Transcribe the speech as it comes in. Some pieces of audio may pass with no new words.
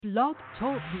Blog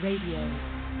Talk Radio.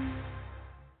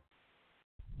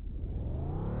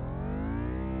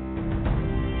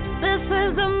 This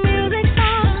is the music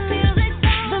box.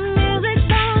 The music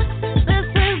box. This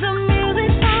is the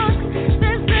music box.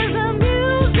 This is the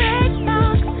music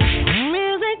box.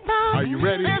 Music box. Are you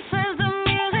ready? This is the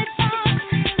music box.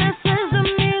 This is the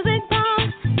music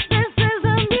box. This is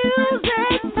the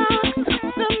music box.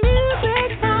 The music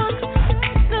box.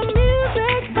 The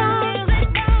music box.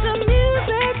 The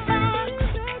music box.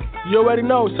 You already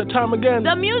know. It's the time again.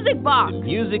 The music box.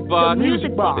 Music Box. The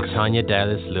Music Box. With Tanya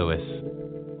Dallas Lewis.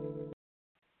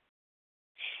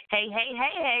 Hey, hey,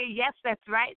 hey, hey. Yes, that's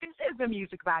right. This is the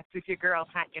Music Box with your girl,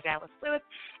 Tanya Dallas Lewis,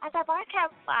 as I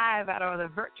broadcast live out of the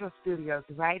virtual studios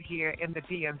right here in the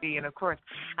DMV. And, of course,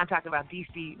 I'm talking about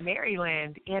D.C.,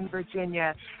 Maryland, and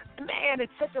Virginia. Man,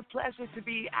 it's such a pleasure to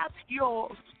be at your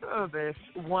service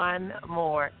one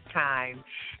more time.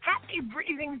 Happy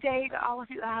breathing day to all of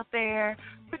you out there.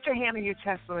 Put your hand on your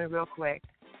chest for me real quick.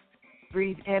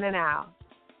 Breathe in and out.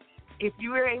 If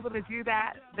you were able to do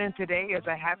that, then today is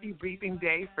a happy breathing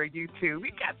day for you, too.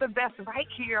 We got the best right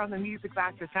here on the Music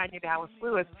Box with Tanya Dallas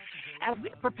Lewis as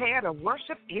we prepare to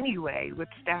worship anyway with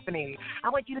Stephanie. I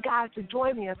want you guys to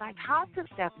join me as I talk to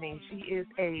Stephanie. She is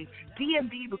a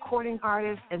DMV recording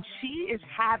artist, and she is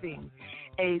having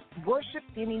a Worship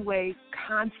Anyway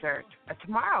concert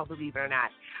tomorrow, believe it or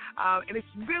not. And it's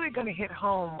really going to hit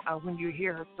home when you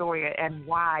hear her story and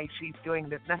why she's doing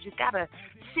this. Now, she's got a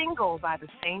single by the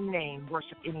same name,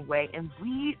 Worship Anyway, and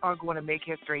we are going to make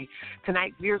history.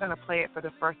 Tonight, we're going to play it for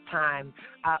the first time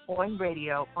on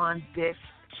radio on this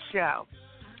show.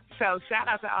 So shout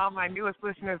out to all my newest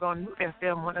listeners on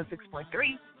FM 106.3.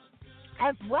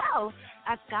 as well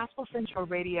as Gospel Central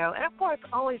Radio. And, of course,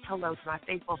 always hello to my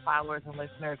faithful followers and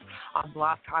listeners on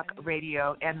Blog Talk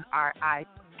Radio and our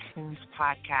iTunes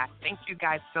podcast. Thank you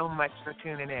guys so much for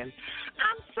tuning in.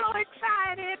 I'm so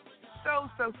excited.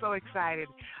 So excited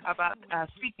about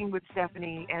speaking with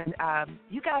Stephanie. And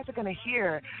you guys are going to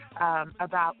hear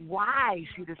about why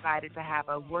she decided to have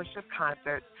a worship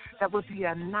concert that would be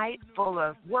a night full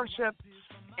of worship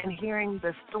and hearing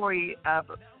the story of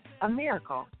a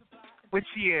miracle, which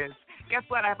she is. Guess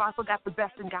what? I've also got the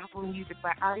best in gospel music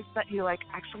by artists that you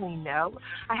actually know.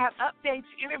 I have updates,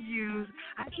 interviews.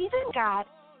 I've even got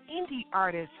indie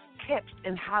artist tips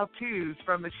and how-tos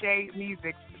from Mache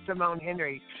Music's Simone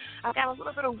Henry. I've got a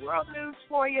little bit of world news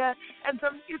for you and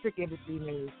some music industry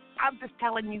news. I'm just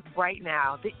telling you right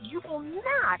now that you will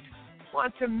not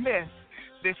want to miss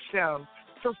this show.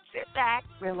 So sit back,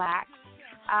 relax.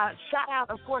 Shout out,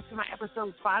 of course, to my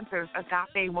episode sponsors,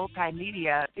 Agape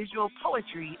Multimedia, Visual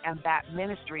Poetry, and Bat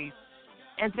Ministries.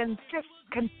 And then just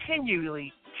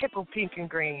continually tickle pink and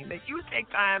green that you take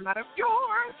time out of your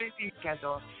busy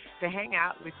schedule to hang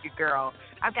out with your girl.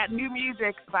 I've got new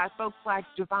music by folks like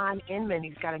Javon Inman.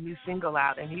 He's got a new single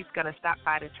out, and he's going to stop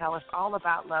by to tell us all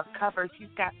about Love Covers. He's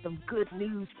got some good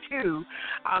news, too.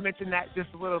 I'll mention that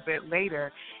just a little bit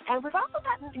later. And we've also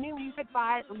got new music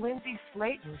by Lindsay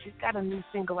Slayton. She's got a new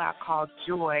single out called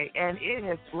Joy, and it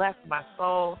has blessed my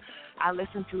soul. I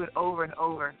listen to it over and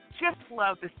over. Just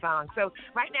love this song. So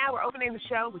right now we're opening the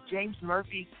show with James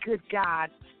Murphy, Good God.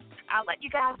 I'll let you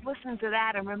guys listen to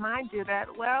that and remind you that,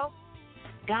 well,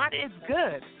 God is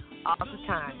good all the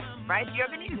time. Right here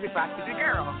on the Music Box with your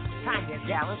girl, Tanya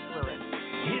Dallas Lewis.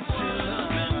 It's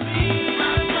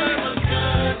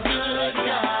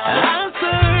I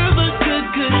serve a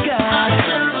good God. I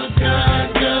serve a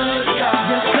good God.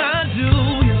 Yes, I do.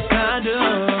 Yes, I do.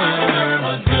 I serve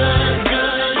a good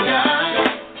God.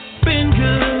 Been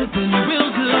good, been real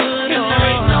good. There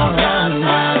ain't no doubt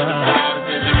about it.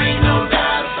 There ain't no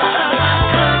doubt about it. I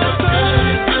serve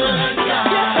a good God.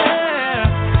 Yeah.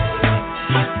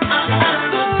 I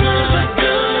serve a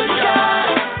good God.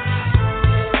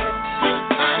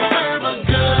 I serve a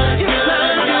good God.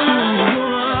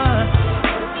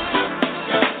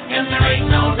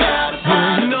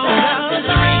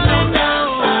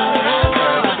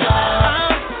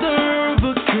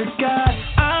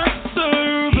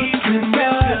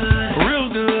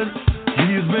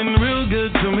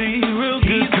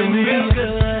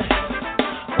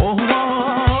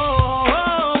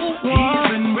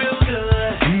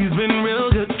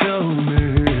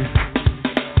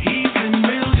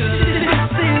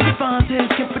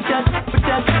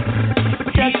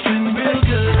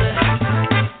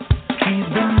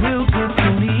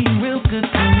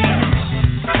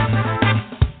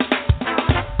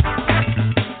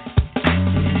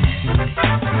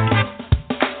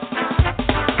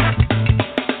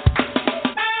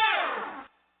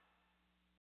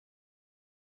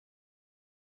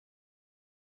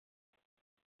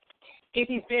 If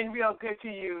he's been real good to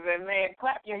you, then, man,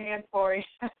 clap your hands for him.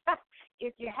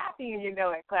 If you're happy and you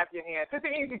know it, clap your hands. It's the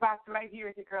Music Box right here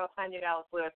with your girl, Tanya Dallas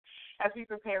Lewis, as we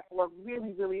prepare for a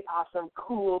really, really awesome,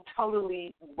 cool,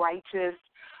 totally righteous,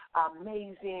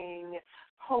 amazing,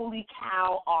 holy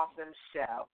cow, awesome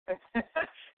show.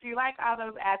 Do you like all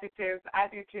those adjectives? I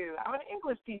do, too. I'm an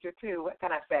English teacher, too. What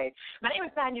can I say? My name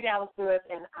is Tanya Dallas Lewis,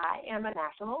 and I am a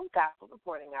national gospel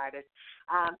recording artist.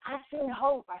 I sing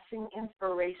hope. I sing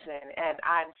inspiration, and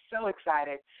I'm so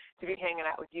excited to be hanging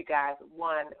out with you guys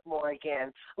one more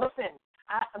again. Listen,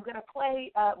 I'm going to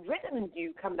play Rhythm and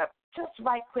You coming up just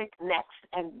right quick next,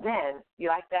 and then, you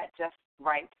like that? Just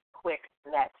right quick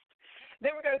next.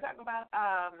 Then we're going to talk about,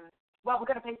 we're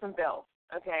going to pay some bills.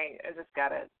 Okay, I just got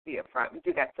to be up front. We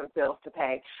do got some bills to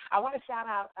pay. I want to shout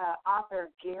out author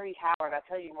Gary Howard. I'll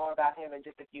tell you more about him in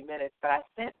just a few minutes, but I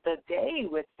spent the day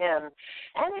with him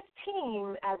and his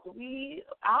team as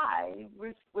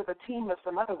with a team of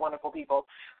some other wonderful people,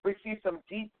 received some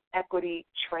deep equity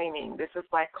training. This is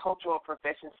like cultural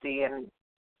proficiency, and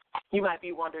you might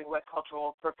be wondering what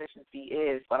cultural proficiency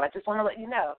is, but I just want to let you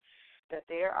know that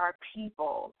there are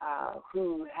people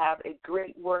who have a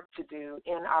great work to do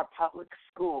in our public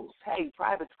schools,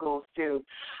 private schools too,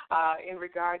 in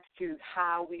regards to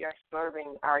how we are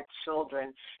serving our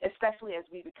children, especially as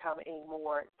we become a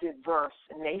more diverse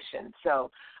nation.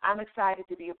 So I'm excited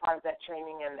to be a part of that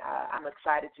training, and I'm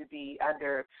excited to be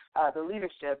under the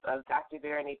leadership of Dr.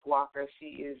 Veronique Walker.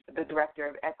 She is the Director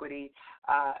of Equity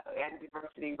and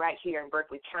Diversity right here in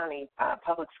Berkeley County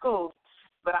Public Schools,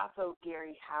 but also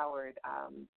Gary Howard,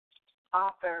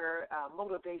 author,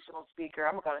 motivational speaker.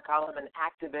 I'm going to call him an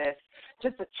activist,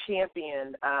 just a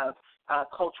champion of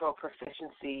cultural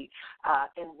proficiency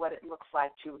and what it looks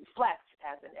like to reflect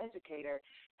as an educator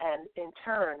and, in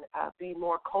turn, be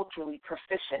more culturally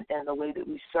proficient in the way that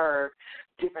we serve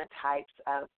different types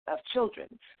of children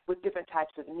with different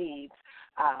types of needs.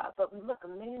 But we look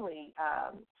mainly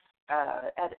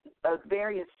at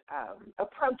various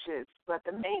approaches, but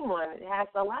the main one has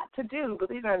a lot to do,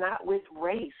 believe it or not, with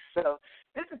race. So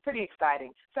this is pretty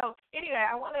exciting. So anyway,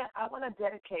 I want to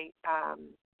dedicate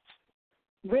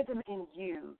Rhythm in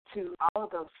You to all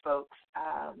of those folks.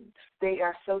 They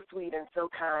are so sweet and so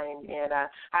kind, and I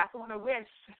also want to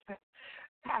wish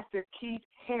Pastor Keith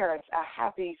Harris a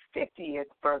happy 50th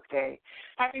birthday.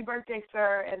 Happy birthday,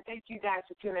 sir, and thank you guys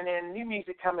for tuning in. New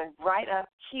music coming right up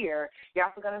here. You're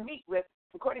also going to meet with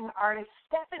recording artist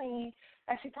Stephanie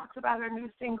as she talks about her new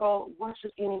single,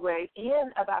 Worship Anyway,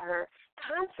 and about her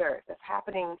concert that's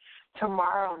happening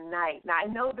tomorrow night. Now, I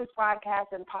know this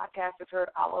podcast and podcast is heard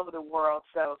all over the world,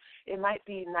 so it might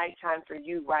be nighttime for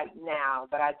you right now,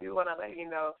 but I do want to let you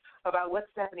know about what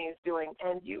Stephanie is doing,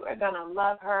 and you are going to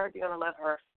love her. You're going to love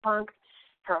her funk,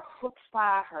 her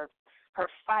chutzpah, her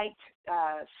fight.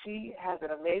 She has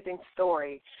an amazing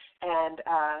story, and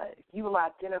you will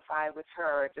identify with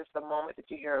her just the moment that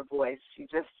you hear her voice. She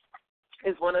just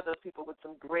is one of those people with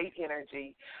some great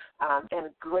energy and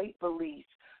a great belief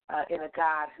in a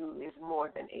God who is more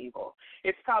than able.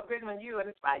 It's called Rhythm and You, and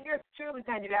it's by yours truly,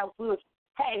 Tanya Dallas Lewis.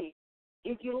 Hey,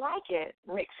 if you like it,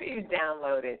 make sure you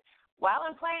download it. While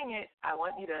I'm playing it, I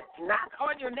want you to knock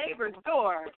on your neighbor's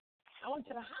door. I want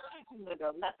you to holler at your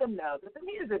window, let them know that the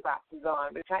music box is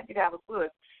on with Tanya Dallas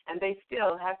Lewis, and they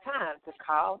still have time to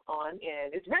call on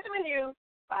in. It's Rhythm and You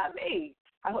by me.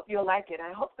 I hope you'll like it.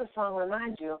 I hope the song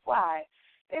reminds you of why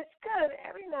it's good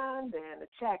every now and then to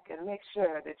check and make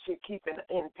sure that you're keeping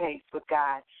in pace with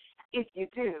God. If you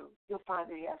do, you'll find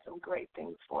that He has some great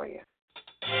things for you.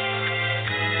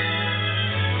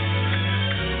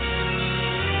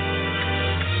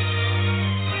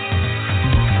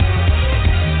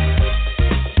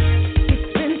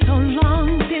 It's been so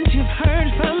long since you've heard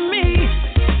from me.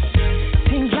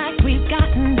 Seems like we've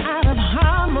gotten out of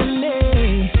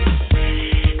harmony.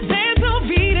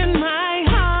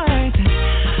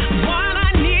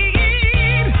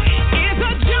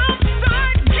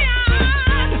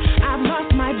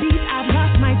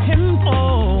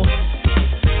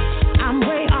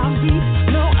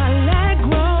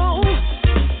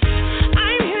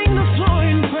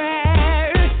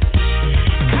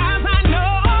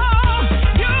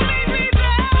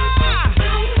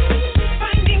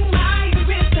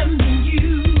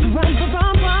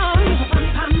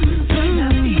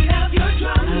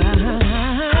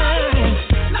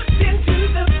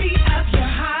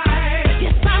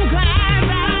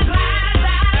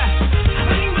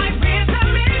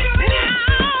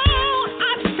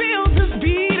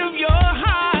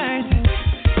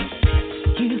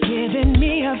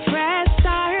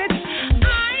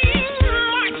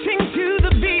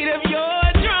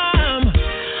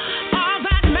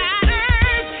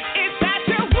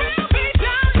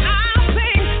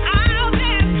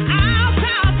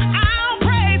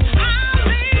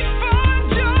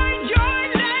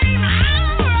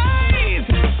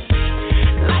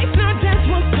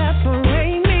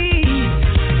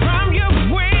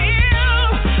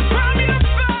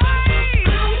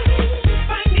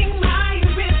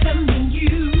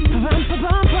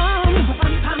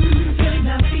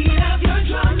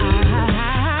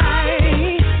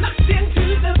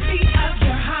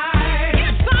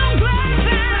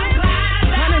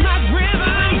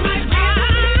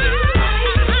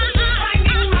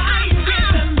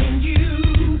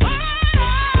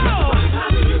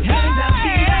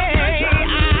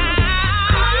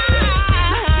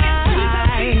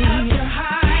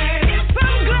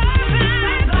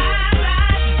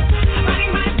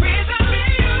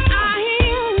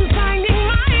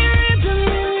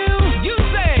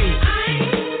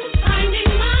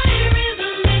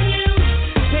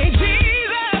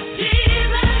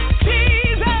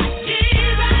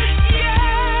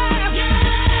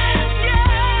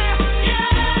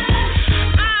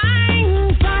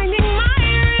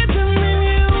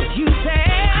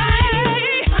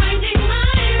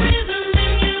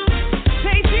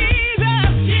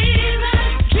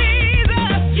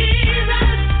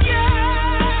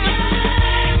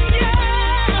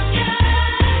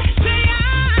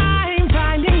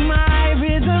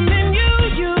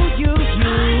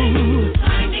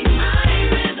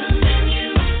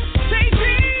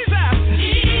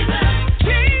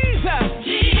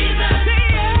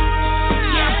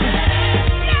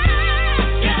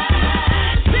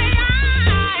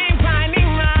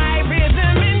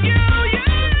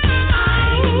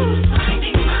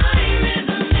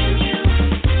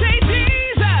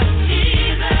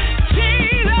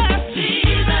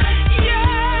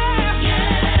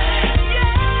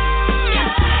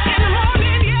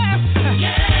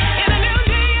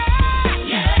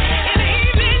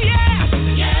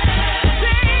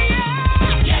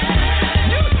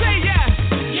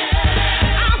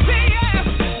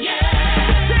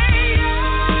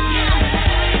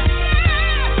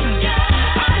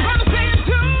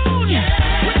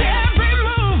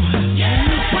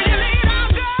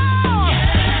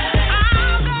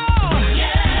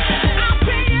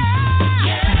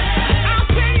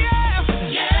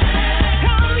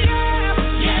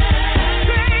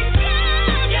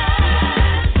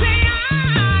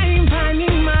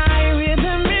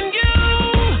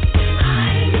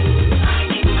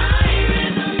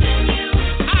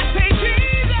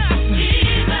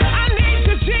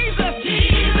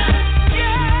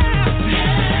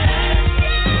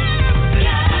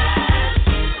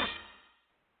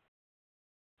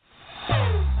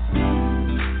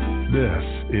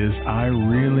 I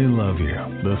Really Love You,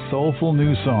 the soulful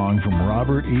new song from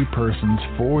Robert E. Person's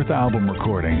fourth album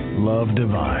recording, Love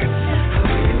Divine.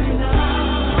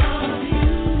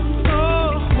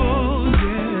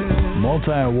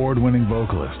 Multi-award-winning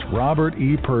vocalist Robert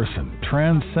E. Person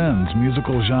transcends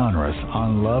musical genres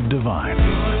on Love Divine.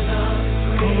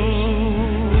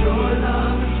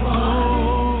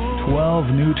 12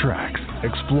 new tracks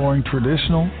exploring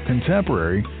traditional,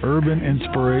 contemporary, urban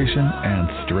inspiration, and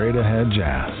straight-ahead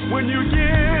jazz. When you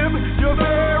give your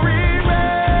very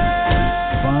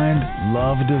best. Find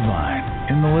Love Divine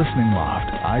in the Listening Loft,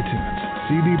 iTunes,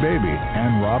 CD Baby,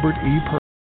 and Robert E. Person.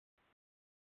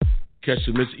 Catch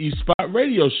the Miss E Spot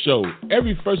Radio Show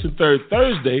every first and third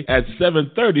Thursday at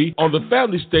 7:30 on the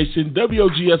family station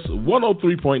WOGS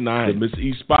 103.9. The Miss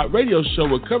E Spot Radio Show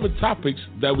will cover topics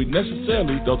that we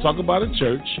necessarily don't talk about in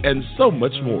church and so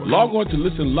much more. Log on to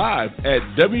listen live at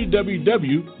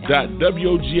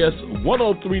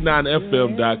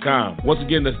www.wogs1039fm.com. Once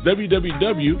again, that's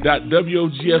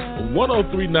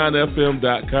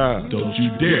www.wogs1039fm.com. Don't you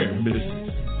dare miss it.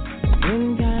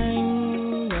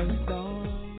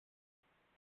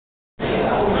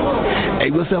 Hey,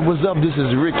 what's up? This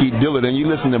is Ricky Dillard, and you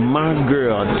listen to my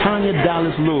girl, Tanya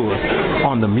Dallas Lewis,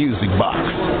 on the Music Box.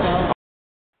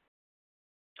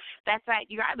 That's right.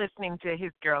 You are listening to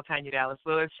his girl, Tanya Dallas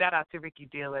Lewis. Shout out to Ricky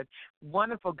Dillard.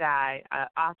 Wonderful guy.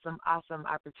 Awesome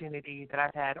opportunity that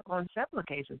I've had on several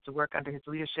occasions to work under his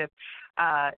leadership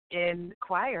in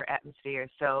choir atmosphere.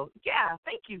 So, yeah,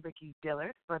 thank you, Ricky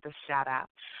Dillard, for the shout out.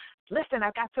 Listen,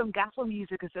 I've got some Gospel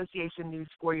Music Association news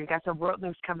for you. Got some world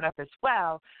news coming up as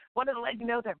well. Wanted to let you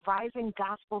know that rising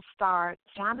gospel star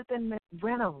Jonathan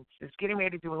McReynolds is getting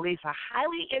ready to release a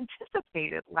highly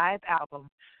anticipated live album,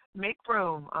 Make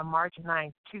Room, on March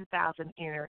 9th,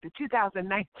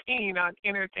 2019 on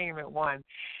Entertainment One.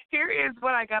 Here is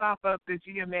what I got off of the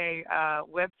GMA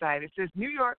website. It says New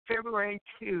York, February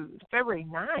 9,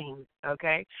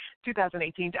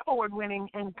 2018, double award-winning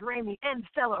and Grammy and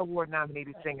Stellar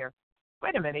Award-nominated singer.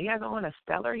 Wait a minute, he hasn't won a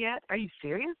Stellar yet? Are you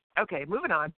serious? Okay,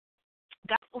 moving on.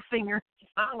 Gospel singer,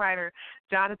 songwriter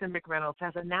Jonathan McReynolds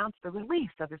has announced the release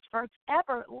of his first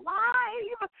ever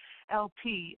live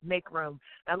LP, Make Room.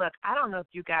 Now, look, I don't know if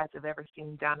you guys have ever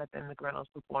seen Jonathan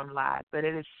McReynolds perform live, but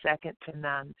it is second to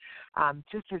none.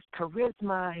 Just his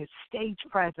charisma, his stage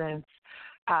presence,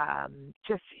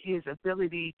 just his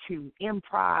ability to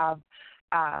improv,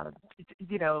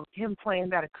 him playing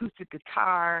that acoustic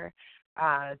guitar,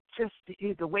 just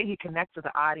the way he connects with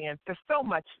the audience. There's so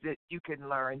much that you can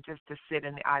learn just to sit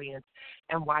in the audience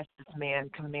and watch this man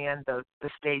command the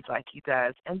stage like he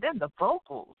does. And then the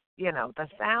vocals, the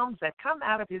sounds that come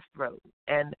out of his throat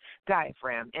and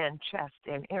diaphragm and chest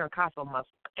and intercostal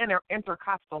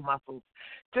muscles,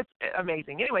 just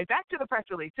amazing. Anyway, back to the press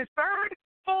release. His third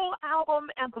full album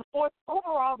and the fourth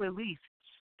overall release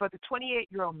for the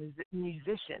 28-year-old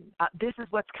musician. This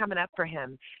is what's coming up for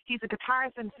him. He's a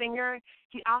guitarist and singer.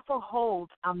 He also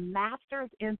holds a master's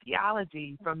in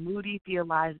theology from Moody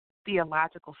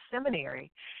Theological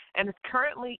Seminary and is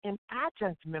currently an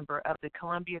adjunct member of the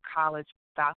Columbia College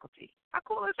faculty. How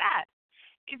cool is that?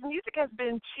 His music has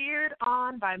been cheered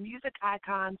on by music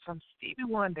icons from Stevie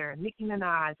Wonder, Nicki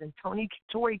Minaj, and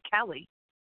Tori Kelly,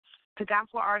 to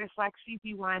gospel artists like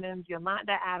C.P. Winans,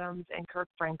 Yolanda Adams, and Kirk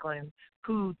Franklin,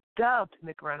 who dubbed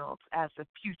McReynolds as the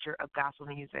future of gospel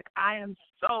music. I am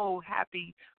so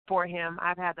happy for him.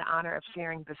 I've had the honor of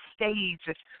sharing the stage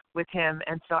with him,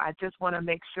 and so I just want to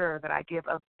make sure that I give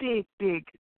a big, The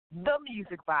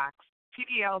Music Box,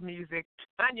 TDL Music,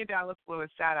 Tanya Dallas Lewis,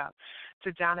 shout out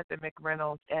to Jonathan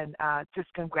McReynolds, and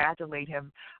just congratulate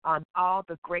him on all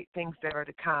the great things that are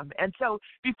to come. And so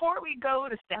before we go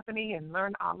to Stephanie and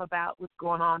learn all about what's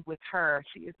going on with her,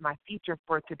 she is my feature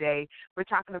for today. We're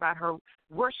talking about her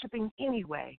Worshiping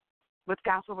Anyway with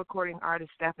gospel recording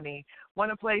artist Stephanie. Want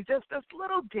to play just this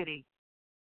little ditty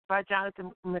by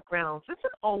Jonathan McReynolds. It's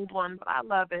an old one, but I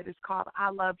love it. It's called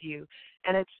I Love You,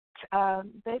 and it's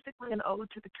basically an ode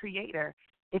to the Creator.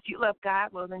 If you love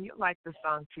God, well, then you'll like this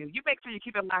song, too. You make sure you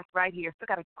keep it locked right here. Still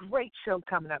got a great show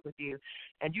coming up with you,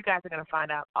 and you guys are going to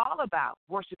find out all about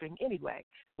Worshiping Anyway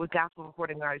with gospel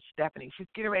recording artist Stephanie. She's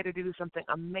getting ready to do something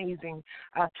amazing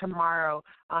tomorrow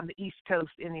on the East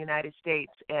Coast in the United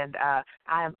States, and I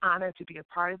am honored to be a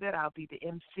part of it. I'll be the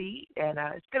MC, and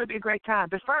it's going to be a great time.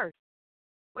 But first,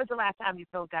 when's the last time you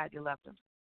told God you loved him?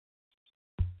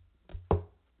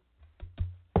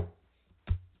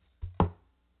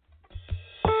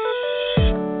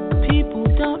 People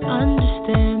don't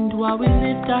understand why we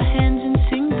lift our hands and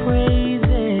sing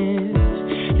praises.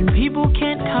 And people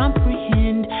can't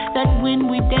comprehend that when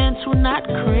we dance we're not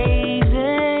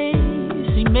crazy.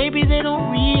 Sing maybe they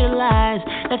don't realize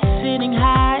that sitting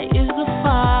high is the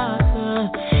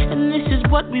Father. And this is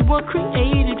what we were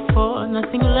created for,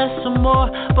 nothing less or more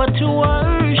but to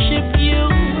worship you.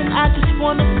 And I just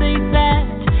want to say that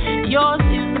yours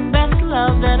is the best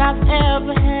love that I've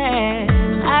ever had.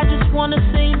 And I just want to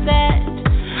say that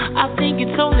I think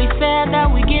it's only fair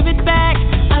that we give it back.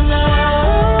 I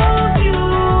love you.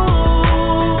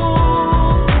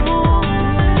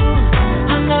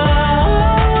 I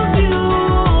love you.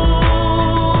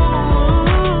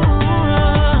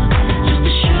 Just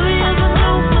to show you I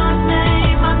know my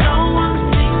name, I know one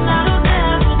thing that'll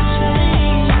never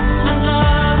change. I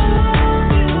love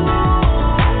you.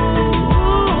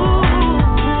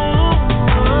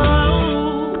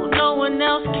 No one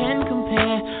else can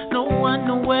compare. No one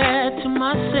nowhere to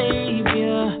my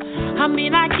Savior. I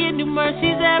mean, I get new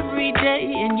mercies every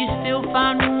day, and you still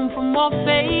find room for more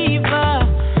favor.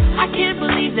 I can't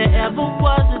believe there ever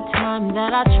was a time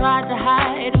that I tried to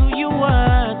hide who you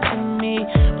were to me.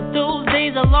 But those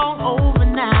days are long over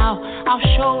now. I'll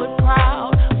show it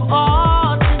proud for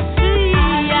all to see.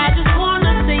 I just want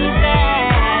to say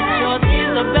that yours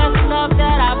is the best love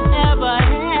that I've ever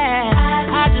had.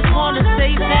 I just want to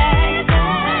say that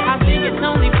I think it's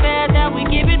only fair that we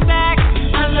give it back.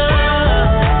 I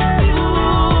love you.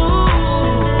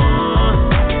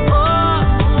 Oh,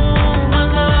 I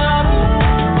love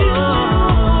you.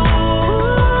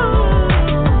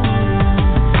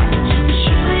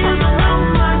 Surely I know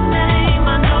my name.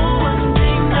 I know one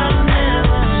thing that'll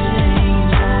never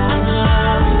change. I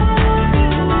love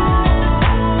you.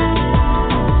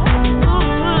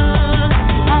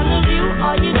 I love you.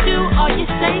 All you do, all you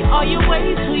say, all your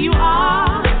ways, who you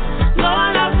are.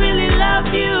 Lord, I really love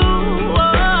you.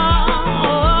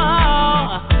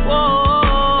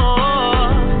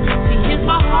 See, here's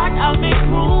my heart, I'll make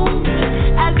room,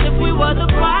 as if we were the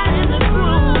bride and the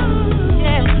groom.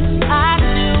 Yes, I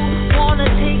do wanna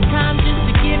take time just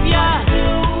to give you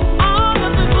all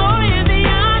of the glory and the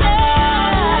honor.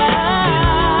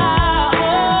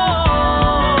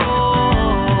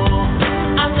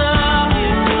 I love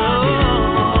you.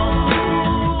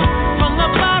 From the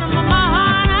bottom of my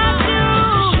heart, I do.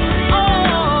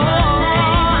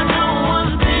 I know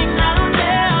one thing that'll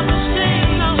never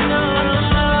change. I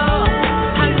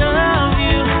love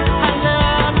you. I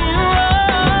love you.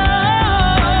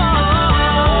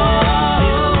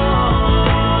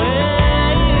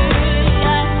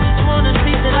 I just wanna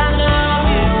say that I love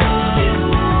you.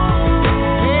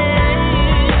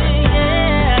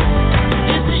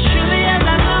 Just as surely as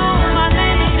I know my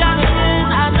name is Jonathan,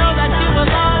 I know that you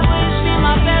will always be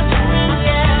my best friend.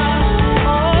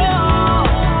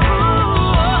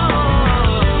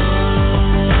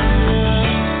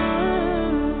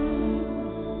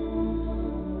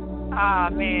 Oh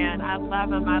man, I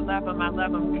love him. I love him. I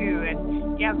love him too.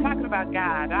 And yeah, I'm talking about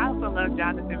God. I also love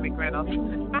Jonathan McReynolds.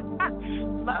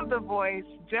 Love the voice.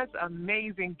 Just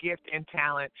amazing gift and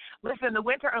talent. Listen, the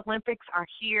Winter Olympics are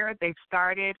here. They've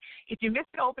started. If you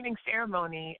missed the opening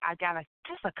ceremony, I got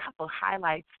just a couple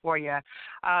highlights for you.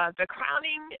 The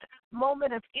crowning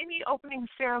moment of any opening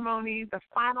ceremony, the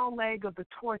final leg of the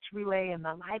torch relay, and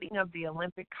the lighting of the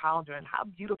Olympic cauldron. How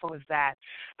beautiful is that?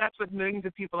 That's what millions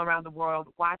of people around the world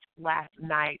watched last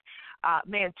night.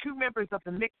 Man, two members of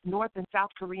the mixed North and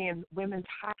South Korean women's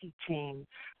hockey team,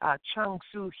 Chung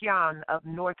Soo-hyun of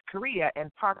North Korea and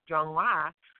Park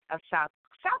Jong-hwa of South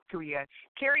Korea,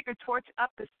 carried the torch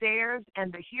up the stairs,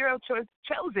 and the hero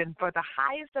chosen for the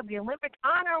highest of the Olympic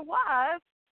honor was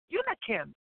Yoona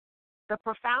Kim, the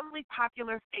profoundly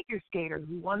popular figure skater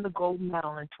who won the gold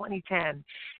medal in 2010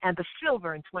 and the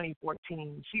silver in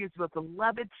 2014. She is a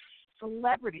beloved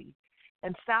celebrity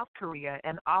in South Korea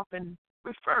and often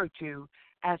referred to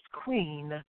as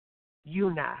Queen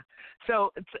Yoona.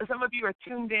 So some of you are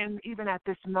tuned in even at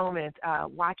this moment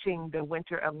watching the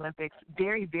Winter Olympics.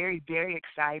 Very, very, very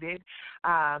excited.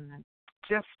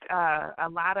 Just a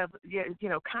lot of,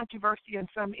 controversy in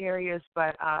some areas,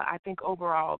 but I think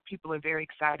overall people are very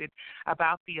excited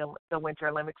about the Winter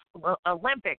Olympics.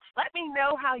 Let me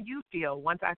know how you feel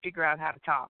once I figure out how to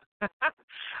talk. All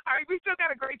right, we still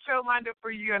got a great show lined up for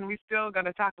you, and we're still going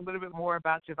to talk a little bit more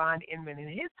about Javon Inman and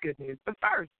his good news. But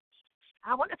first,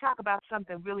 I want to talk about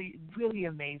something really, really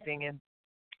amazing, and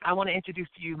I want to introduce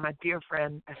to you my dear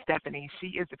friend, Stephanie. She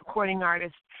is a recording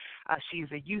artist. She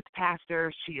is a youth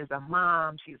pastor. She is a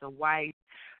mom. She's a wife.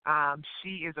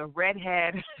 She is a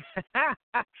redhead.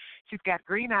 She's got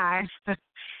green eyes,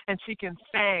 and she can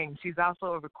sing. She's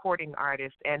also a recording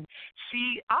artist, and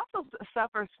she also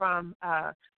suffers from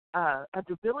a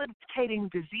debilitating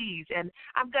disease. And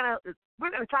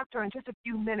we're gonna talk to her in just a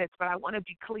few minutes, but I want to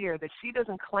be clear that she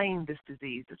doesn't claim this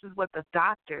disease. This is what the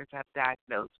doctors have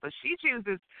diagnosed, but she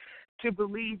chooses to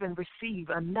believe and receive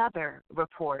another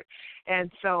report.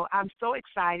 And so I'm so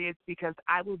excited because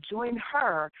I will join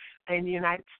her in the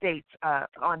United States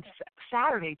on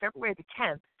Saturday, February the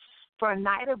 10th, for a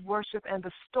night of worship and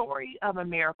the story of a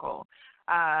miracle.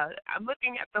 I'm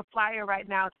looking at the flyer right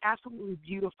now. It's absolutely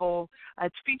beautiful.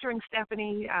 It's featuring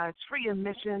Stephanie. It's free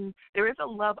admission. There is a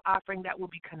love offering that will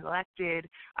be collected.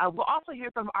 We'll also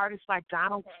hear from artists like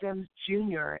Donald Sims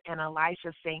Jr. and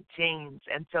Elisha St. James.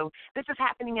 And so this is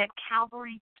happening at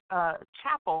Calvary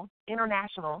Chapel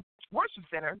International Worship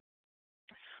Center,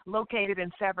 located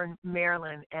in Severn,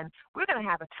 Maryland, and we're going to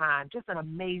have a time, just an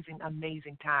amazing,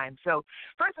 amazing time. So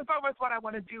first and foremost, what I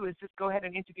want to do is just go ahead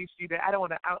and introduce you. I don't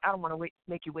want to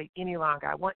make you wait any longer.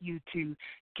 I want you to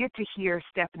get to hear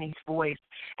Stephanie's voice,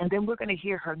 and then we're going to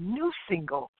hear her new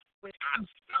single, which I'm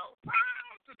so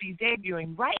proud to be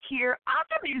debuting right here on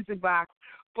the Music Box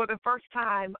for the first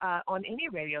time on any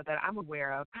radio that I'm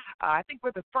aware of. I think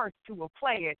we're the first who will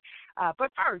play it.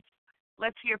 But first,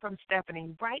 let's hear from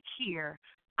Stephanie right here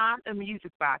on the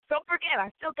Music Box. Don't forget, I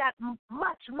still got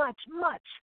much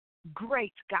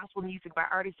great gospel music by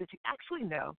artists that you actually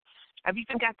know. I've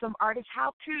even got some artist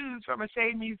how-tos from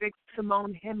Ashay Music,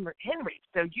 Simone Henry.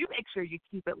 So you make sure you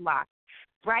keep it locked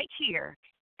right here.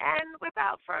 And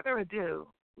without further ado,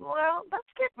 well, let's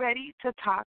get ready to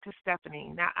talk to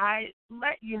Stephanie. Now, I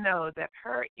let you know that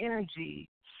her energy,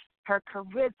 her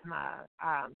charisma,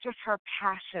 just her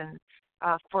passion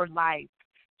for life,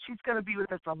 she's going to be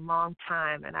with us a long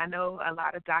time, and I know a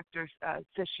lot of doctors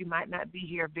said she might not be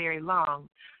here very long,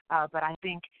 but I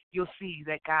think you'll see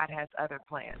that God has other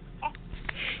plans.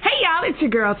 Hey, y'all, it's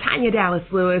your girl, Tanya Dallas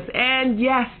Lewis, and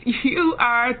yes, you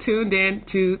are tuned in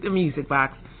to the Music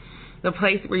Box, the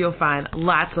place where you'll find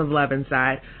lots of love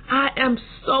inside. I am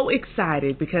so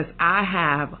excited because I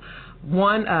have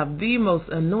one of the most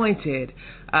anointed,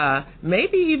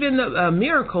 maybe even a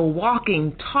miracle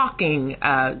walking, talking,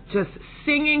 just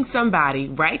singing somebody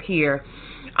right here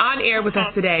on air with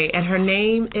us today. And her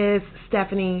name is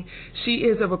Stephanie. She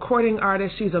is a recording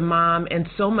artist. She's a mom and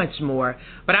so much more.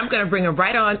 But I'm going to bring her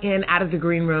right on in out of the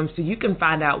green room so you can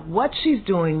find out what she's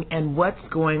doing and what's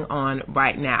going on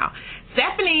right now.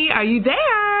 Stephanie, are you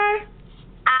there?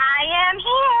 I am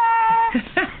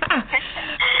here.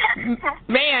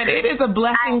 Man, it is a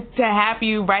blessing to have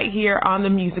you right here on the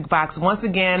Music Box. Once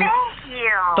again, thank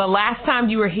you. The last time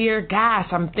you were here, gosh,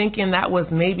 I'm thinking that was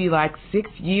maybe like 6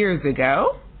 years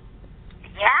ago.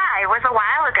 Yeah, it was a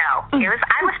while ago.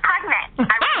 I was pregnant.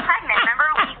 Remember,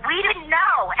 we didn't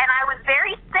know, and I was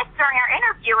very sick during our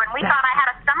interview, and we thought I had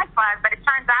a stomach bug, but it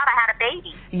turns out I had a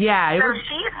baby. Yeah.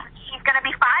 She's going to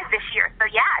be 5 this year. So,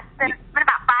 yeah, it's been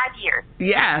about 5 years.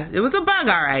 Yeah, it was a bug,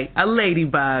 all right. A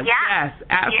ladybug. Yeah. Yes,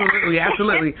 absolutely,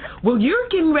 absolutely. Well, you're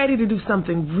getting ready to do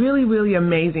something really, really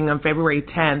amazing on February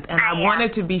 10th, and I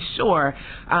wanted to be sure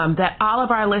that all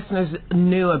of our listeners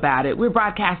knew about it. We're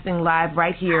broadcasting live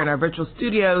right here in our virtual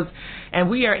studios, and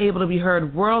we are able to be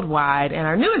heard worldwide. And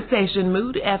our newest station,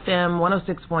 Mood FM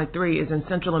 106.3, is in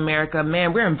Central America.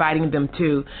 Man, we're inviting them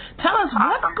too. Tell us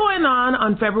what's going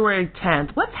on February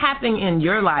 10th. What's happening in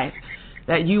your life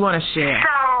that you want to share?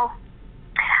 So,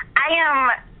 I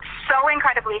am so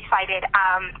incredibly excited.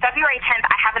 February 10th,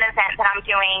 I have an event that I'm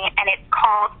doing, and it's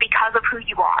called Because of Who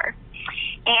You Are.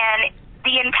 And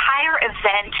the entire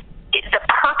event, the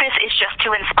purpose is just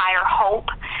to inspire hope.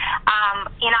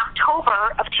 In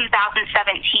October of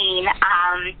 2017,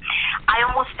 I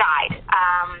almost died.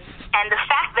 And the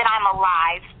fact that I'm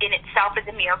alive in itself is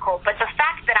a miracle, but the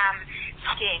fact that I'm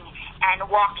talking and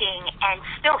walking and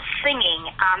still singing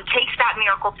takes that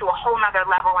miracle to a whole nother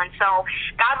level. And so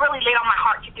God really laid on my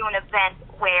heart to do an event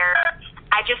where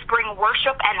I just bring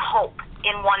worship and hope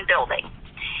in one building.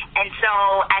 And so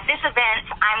at this event,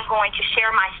 I'm going to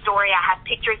share my story. I have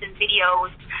pictures and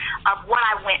videos of what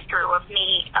I went through, of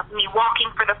me walking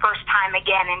for the first time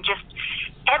again, and just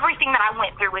everything that I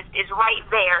went through is right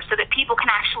there so that people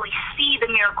can actually see the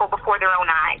miracle before their own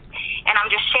eyes. And I'm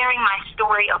just sharing my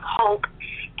story of hope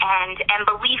and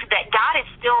belief that God is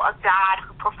still a God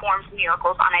who performs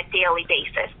miracles on a daily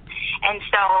basis. And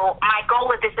so my goal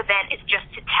with this event is just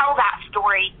to tell that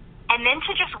story and then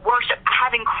to just worship. I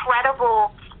have incredible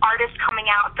artists coming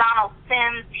out, Donald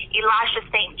Sims, Elisha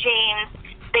St. James.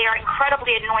 They are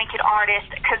incredibly anointed artists.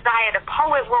 Keziah the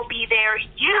Poet will be there.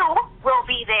 You will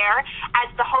be there as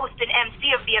the host and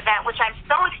MC of the event, which I'm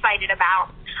so excited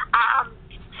about.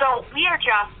 So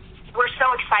we're so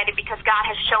excited because God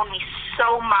has shown me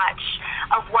so much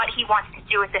of what he wants to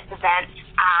do at this event.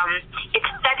 It's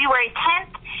February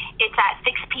 10th. It's at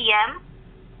 6 p.m.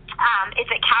 It's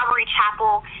at Calvary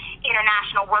Chapel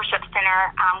International Worship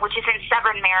Center, which is in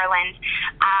Severn, Maryland.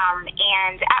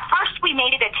 And at first we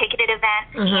made it a ticketed event,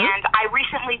 and I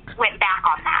recently went back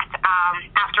on that.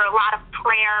 After a lot of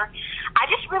prayer, I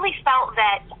just really felt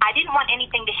that I didn't want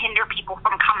anything to hinder people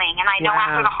from coming. And I know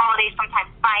after the holidays, sometimes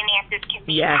finances can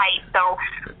be tight. So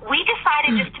we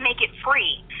decided just to make it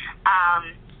free.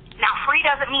 Now, free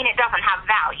doesn't mean it doesn't have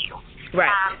value. Right.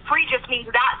 Free just means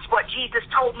that's what Jesus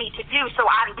told me to do, so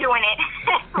I'm doing it.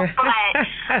 But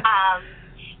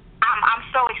I'm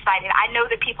so excited. I know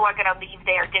that people are going to leave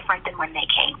there different than when they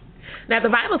came. Now, the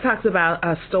Bible talks about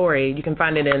a story, you can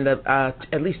find it in the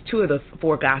at least 2 of the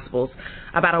 4 Gospels,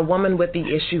 about a woman with the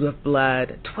issue of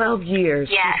blood. 12 years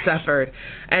she suffered.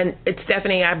 And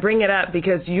Stephanie, I bring it up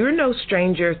because you're no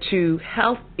stranger to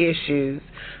health issues.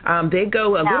 They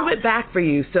go a little bit back for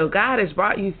you. So God has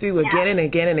brought you through again and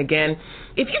again and again.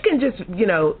 If you can just,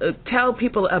 tell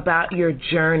people about your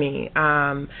journey,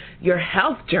 your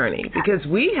health journey, because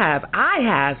I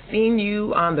have seen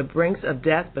you on the brinks of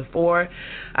death before.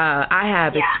 I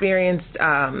have experienced,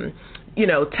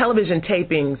 television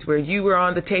tapings where you were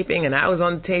on the taping and I was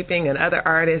on the taping and other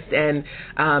artists, and,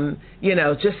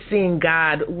 just seeing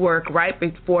God work right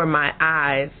before my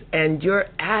eyes, and your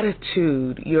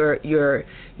attitude, your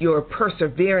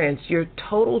perseverance, your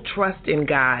total trust in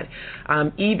God,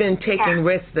 even taking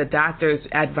risks that doctors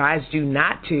advised you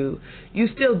not to, you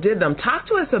still did them. Talk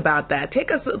to us about that.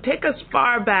 Take us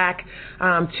far back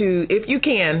to, if you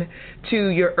can, to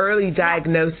your early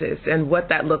diagnosis and what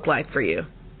that looked like for you.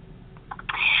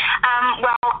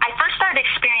 Well, I first started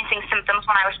experiencing symptoms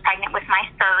when I was pregnant with my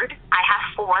third. I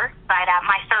have 4, but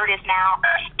my third is now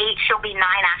 8. She'll be 9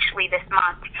 actually this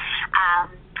month.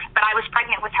 But I was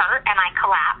pregnant with her, and I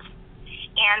collapsed.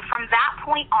 And from that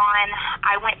point on,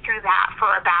 I went through that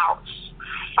for about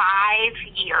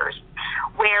 5 years,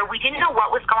 where we didn't know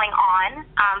what was going on,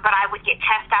 but I would get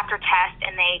test after test,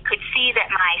 and they could see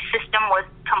that my system was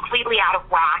completely out of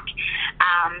whack.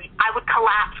 I would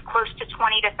collapse close to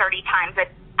 20 to 30 times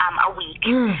a week,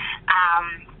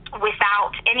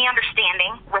 without any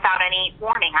understanding, without any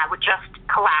warning. I would just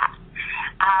collapse.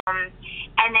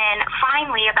 And then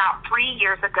finally, about 3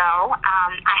 years ago,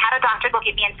 I had a doctor look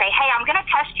at me and say, "Hey, I'm going to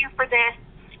test you for this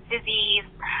disease,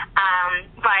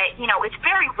 but it's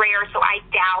very rare, so I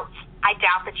doubt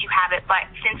that you have it, but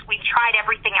since we've tried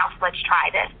everything else, let's try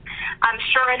this."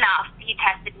 Sure enough, he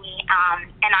tested me,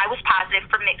 and I was positive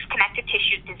for mixed connective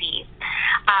tissue disease,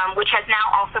 which has now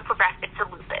also progressed into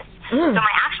lupus. So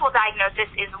my actual diagnosis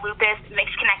is lupus,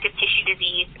 mixed connective tissue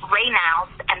disease,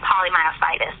 Raynaud's, and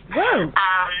polymyositis.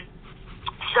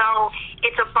 So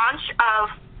it's a bunch of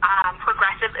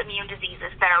progressive immune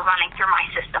diseases that are running through my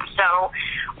system. So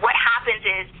what happens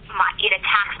is it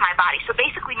attacks my body. So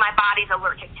basically my body's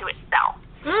allergic to itself.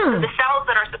 So the cells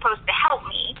that are supposed to help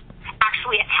me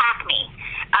actually attack me,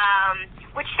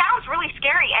 which sounds really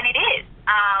scary, and it is.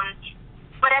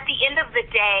 But at the end of the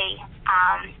day,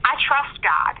 I trust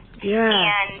God.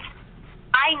 And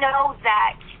I know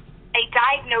that a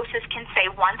diagnosis can say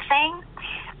one thing,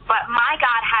 but my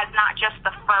God has not just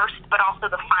the first, but also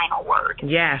the final word.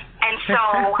 And so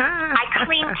I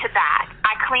cling to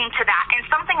that. And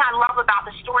something I love about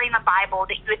the story in the Bible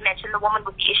that you had mentioned, the woman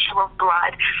with the issue of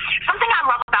blood, something I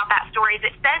love about that story is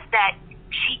it says that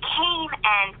she came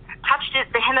and touched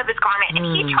the hem of his garment, and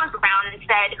he turned around and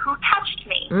said, "Who touched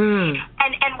me?"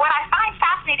 And what I find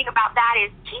fascinating about that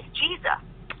is he's Jesus.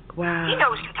 He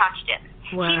knows who touched him.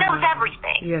 He knows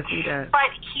everything. Yes, he does.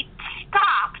 But he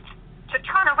stopped to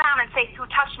turn around and say, "Who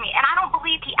touched me?" And I don't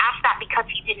believe he asked that because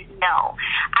he didn't know.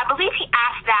 I believe he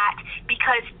asked that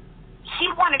because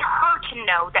he wanted her to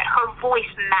know that her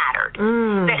voice mattered,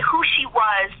 that who she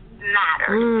was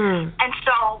mattered. And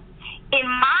so in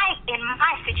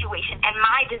my situation and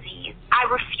my disease, I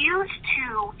refuse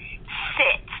to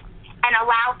sit and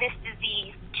allow this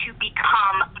disease to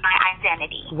become my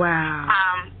identity.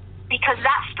 Because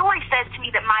that story says to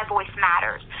me that my voice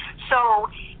matters. So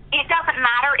it doesn't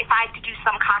matter if I have to do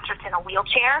some concerts in a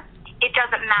wheelchair. It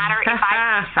doesn't matter if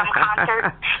I do some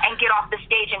concerts and get off the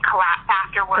stage and collapse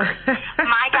afterwards.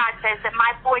 My God says that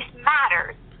my voice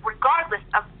matters regardless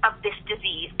of this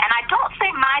disease. And I don't say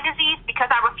my disease because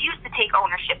I refuse to take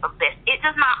ownership of this. It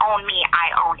does not own me. I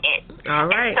own it. All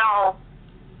right. And so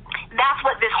that's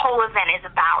what this whole event is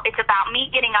about. It's about me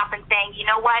getting up and saying, you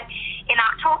know what? In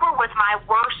October was my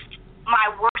worst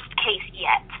case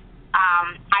yet.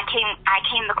 I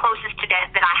came the closest to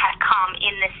death that I had come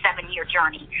in this 7-year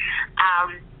journey.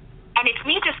 And it's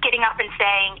me just getting up and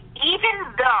saying,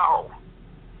 even though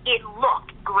it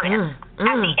looked grim,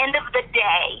 at the end of the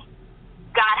day,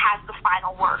 God has the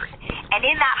final word. And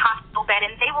in that hospital bed,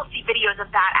 and they will see videos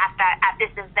of that at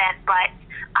this event, but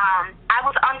I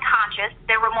was unconscious.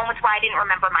 There were moments where I didn't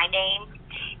remember my name.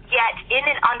 Yet in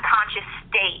an unconscious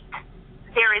state,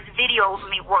 there is video of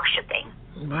me worshiping.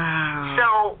 Wow. So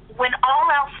when all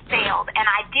else failed and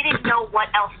I didn't know what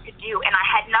else to do and I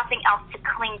had nothing else to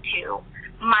cling to,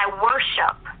 my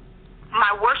worship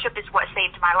is what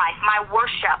saved my life. My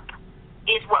worship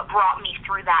is what brought me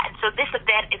through that. And so this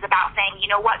event is about saying, you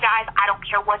know what, guys, I don't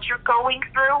care what you're going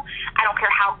through. I don't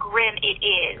care how grim it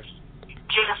is.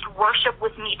 Just worship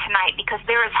with me tonight, because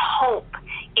there is hope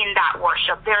in that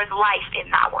worship. There is life in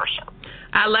that worship.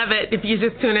 I love it. If you're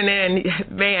just tuning in,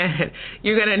 man,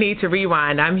 you're going to need to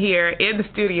rewind. I'm here in the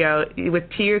studio with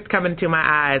tears coming to my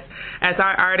eyes as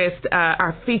our artist,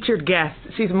 our featured guest.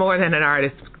 She's more than an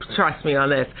artist. Trust me on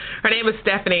this. Her name is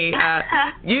Stephanie.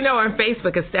 You know her on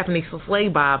Facebook as Stephanie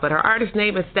Slaybaugh, but her artist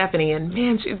name is Stephanie, and,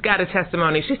 man, she's got a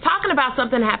testimony. She's talking about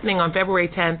something happening on February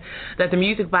 10th that the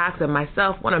Music Box and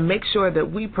myself want to make sure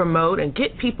that we promote and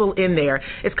get people in there.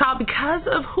 It's called Because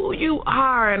of Who You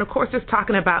Are, and, of course, it's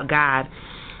talking about God.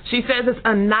 She says it's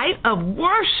a night of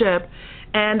worship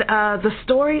and the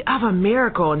story of a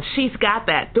miracle, and she's got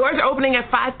that. Doors are opening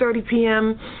at 5:30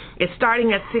 p.m. It's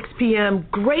starting at 6 p.m.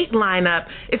 Great lineup.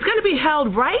 It's going to be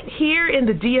held right here in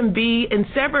the DMV in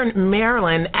Severn,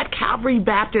 Maryland at Calvary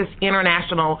Baptist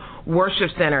International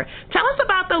Worship Center. Tell us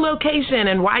about the location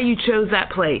and why you chose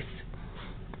that place.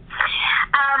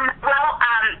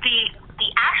 The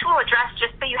actual address,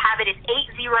 just so you have it, is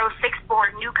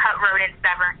 8064 Newcut Road in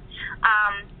Severn.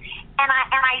 And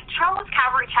I chose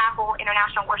Calvary Chapel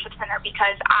International Worship Center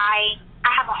because I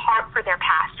have a heart for their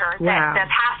pastor. Wow. The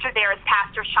pastor there is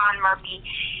Pastor Sean Murphy.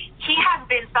 He has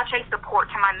been such a support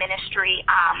to my ministry.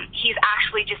 He's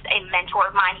actually just a mentor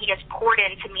of mine. He has poured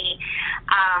into me.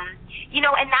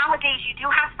 And nowadays you do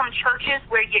have some churches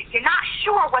where you're not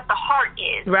sure what the heart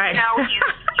is. Right.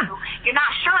 You're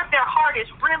not sure if their heart is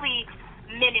really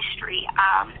ministry.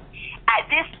 At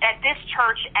this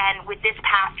church and with this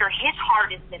pastor, his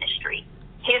heart is ministry.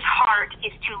 His heart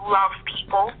is to love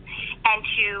people and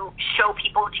to show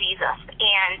people Jesus.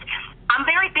 And I'm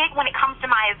very big when it comes to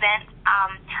my events.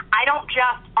 I don't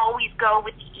just always go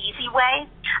with the easy way.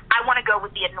 I want to go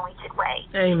with the anointed way.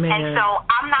 Amen. And so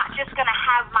I'm not just going to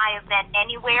have my event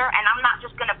anywhere, and I'm not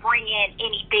just going to bring in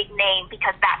any big name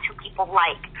because that's who people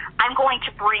like. I'm going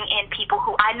to bring in people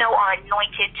who I know are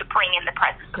anointed to bring in the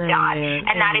presence of God.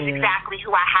 And that is exactly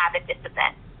who I have at this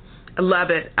event. I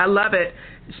love it. I love it.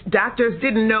 Doctors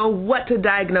didn't know what to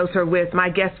diagnose her with. My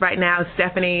guest right now is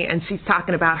Stephanie, and she's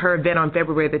talking about her event on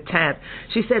February the 10th.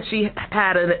 She said she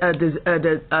had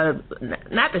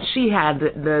not that she had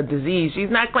the disease. She's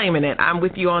not claiming it. I'm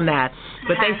with you on that.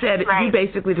 But they said you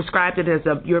basically described it as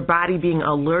your body being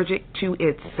allergic to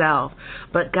itself.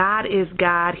 But God is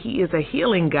God. He is a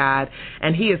healing God,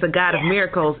 and He is a God of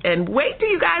miracles. And wait till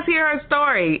you guys hear her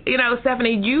story.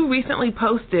 Stephanie, you recently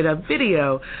posted a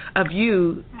video of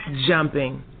you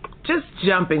jumping. Just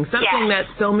jumping, something that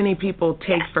so many people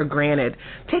take for granted.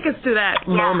 Take us to that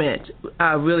moment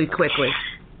really quickly.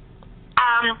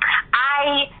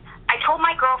 I told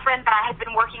my girlfriend that I had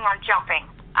been working on jumping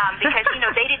because,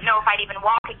 they didn't know if I'd even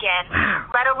walk again,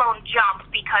 let alone jump,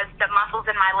 because the muscles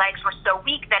in my legs were so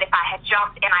weak that if I had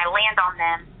jumped and I land on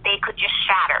them, they could just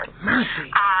shatter.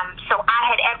 So I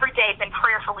had every day been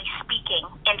prayerfully speaking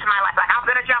into my life, like, I'm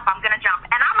going to jump.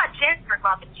 And I'm a ginger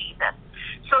loving Jesus.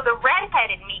 So the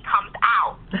redhead in me comes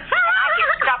out, and I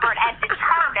get stubborn and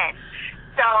determined.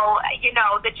 So,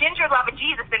 the ginger loving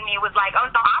Jesus in me was like, oh,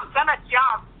 no, I'm going to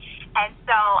jump. And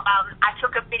so I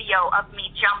took a video of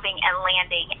me jumping and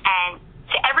landing, and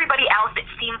to everybody else it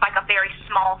seems like a very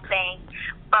small thing.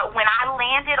 But when I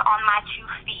landed on my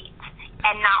 2 feet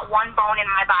and not one bone in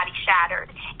my body shattered,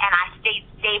 and I stayed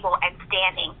stable and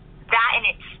standing, that in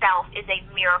itself is a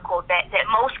miracle that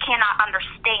most cannot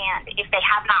understand if they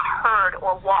have not heard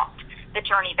or walked the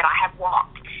journey that I have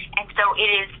walked. And so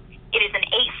it is an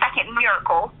 8-second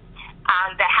miracle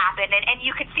that happened. And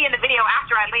you can see in the video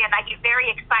after I land, I get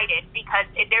very excited because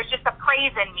there's just a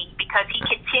praise in me because He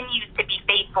continues to be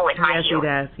faithful in my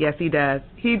healing. Yes, He does.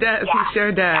 He does. He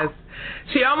sure does.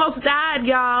 She almost died,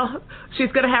 y'all.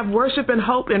 She's going to have worship and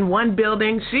hope in one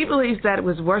building. She believes that it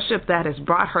was worship that has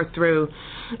brought her through.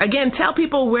 Again, tell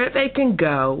people where they can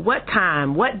go, what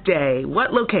time, what day,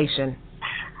 what location.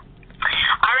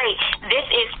 All right. This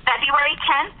is February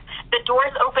 10th. The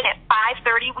doors open at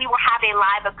 5:30. We will have a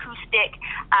live acoustic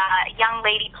young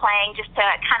lady playing just to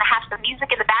kind of have some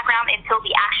music in the background until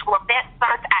the actual event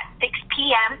starts at 6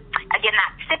 p.m. Again,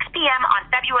 that's 6 p.m. on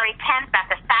February 10th.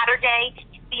 That's a Saturday.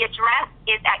 The address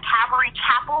is at Calvary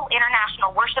Chapel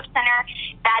International Worship Center.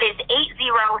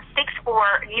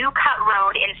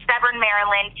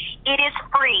 and it is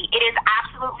free. It is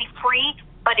absolutely free,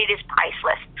 but it is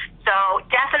priceless. So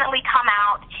definitely come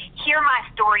out, hear my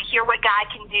story, hear what God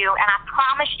can do, and I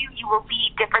promise you, you will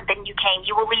leave different than you came.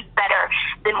 You will leave better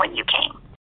than when you came.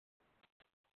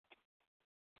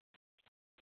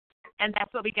 And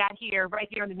that's what we got here, right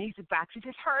here in the Music Box. You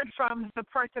just heard from the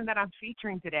person that I'm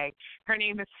featuring today. Her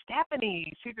name is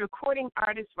Stephanie. She's a recording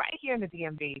artist right here in the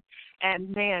DMV. And,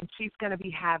 man, she's going to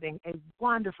be having a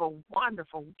wonderful,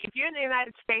 wonderful – if you're in the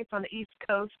United States on the East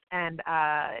Coast and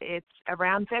it's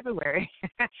around February,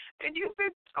 then you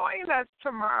should join us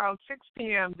tomorrow, 6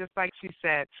 p.m., just like she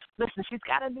said. Listen, she's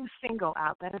got a new single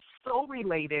out that is so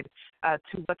related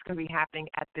to what's going to be happening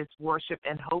at this Worship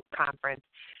and Hope Conference.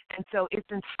 And so it's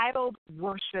entitled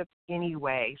Worship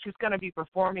Anyway. She's going to be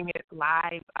performing it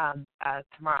live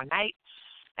tomorrow night.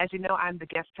 As you know, I'm the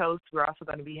guest host. We're also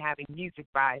going to be having music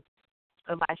by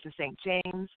Elisha St.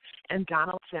 James and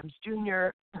Donald Sims Jr.,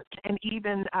 and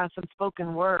even some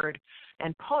spoken word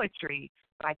and poetry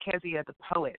by Kezia the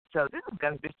Poet. So this is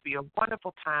going to just be a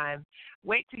wonderful time.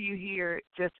 Wait till you hear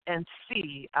just and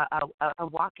see a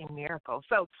walking miracle.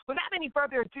 So without any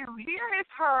further ado, here is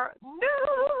her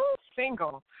new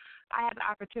single. I had the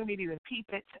opportunity to peep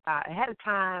it ahead of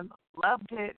time,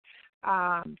 loved it,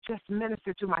 just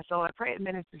ministered to my soul. I pray it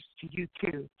ministers to you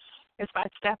too. It's by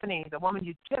Stephanie, the woman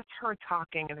you just heard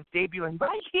talking, and it's debuting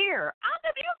right here on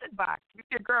the Music Box with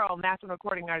your girl, national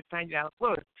recording artist Tanya Dallas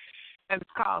Lewis. And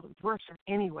it's called Worship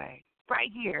Anyway,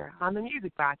 right here on the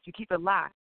Music Box. You keep it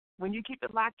locked. When you keep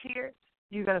it locked here,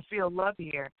 you're going to feel love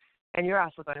here, and you're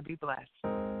also going to be blessed.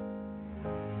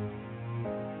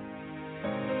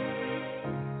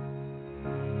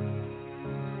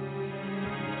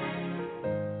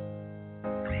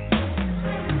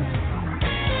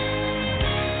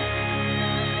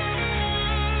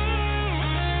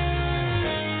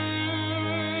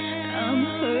 I'm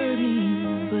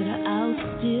hurting, but I'll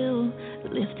still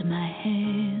lift my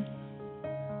hand.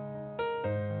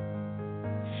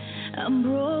 I'm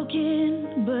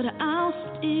broken, but I'll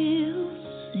still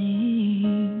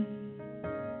sing.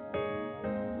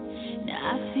 Now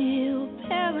I feel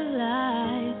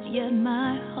paralyzed, yet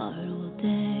my heart will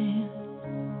dance,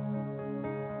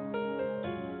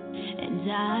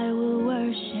 and I will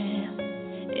worship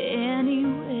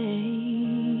anyway.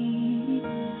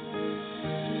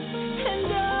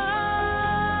 And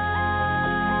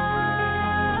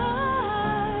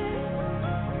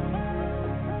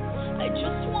I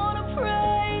just want to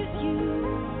praise you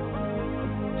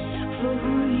for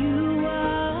who you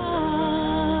are.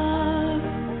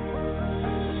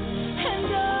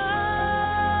 And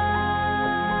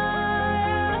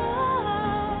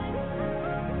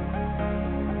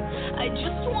I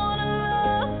just want to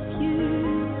love you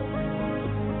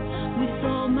with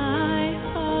all my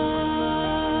heart.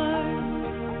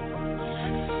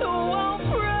 So I'll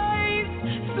praise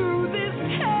through this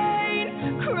pain,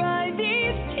 cry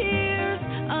these tears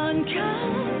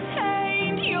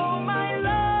uncontained. You're my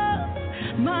love,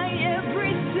 my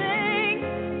everything,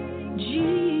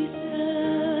 Jesus.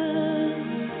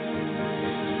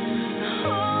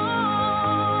 Oh.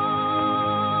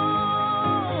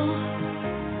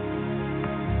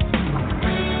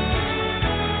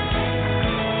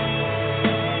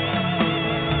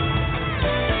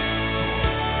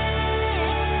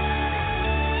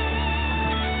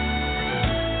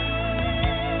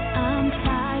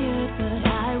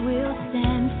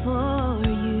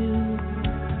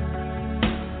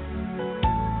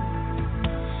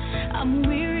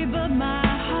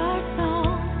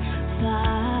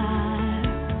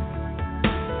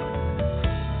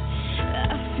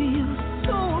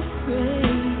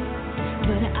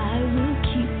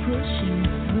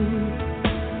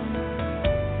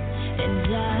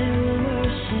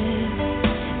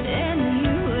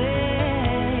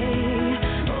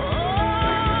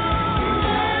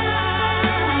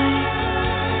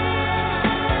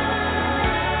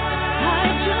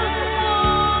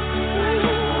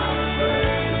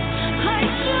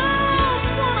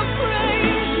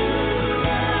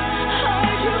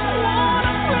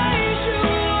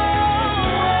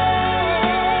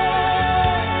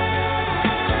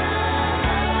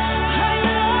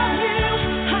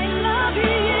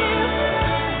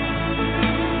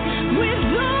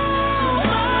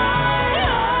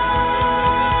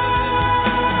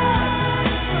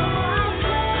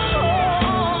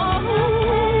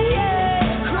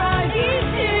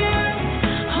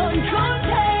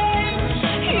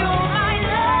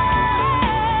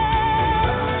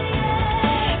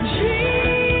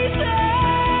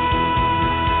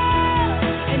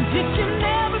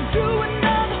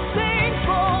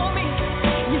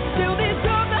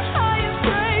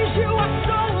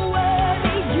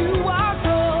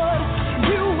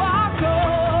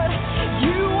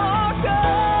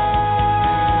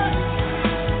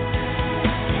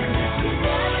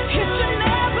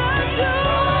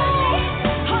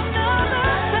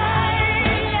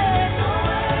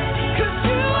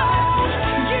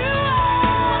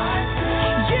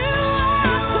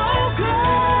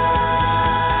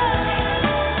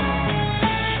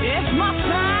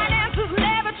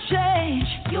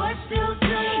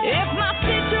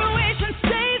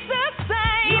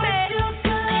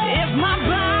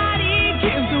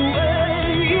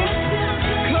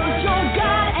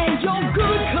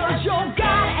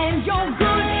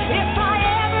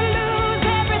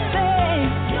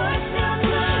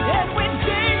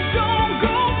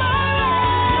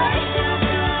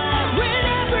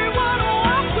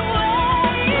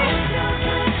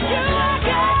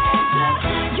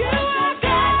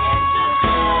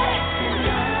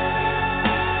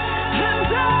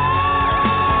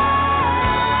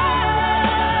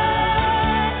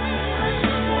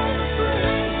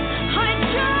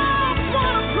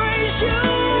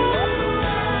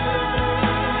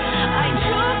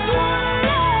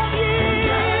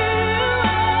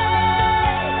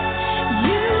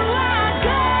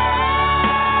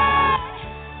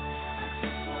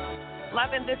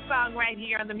 this song right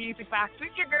here on the Music Box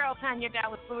with your girl, Tanya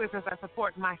Dallas Lewis, as I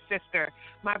support my sister,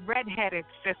 my redheaded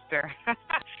sister.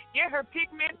 Yeah, her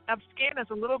pigment of skin is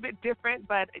a little bit different,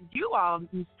 but you all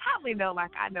probably know,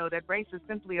 like I know, that race is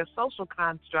simply a social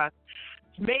construct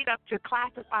made up to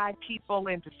classify people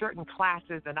into certain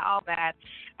classes and all that.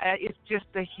 It's just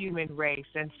the human race.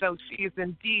 And so she is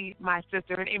indeed my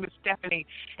sister. Her name is Stephanie,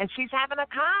 and she's having a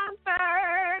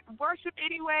concert. Worship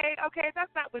anyway. Okay, that's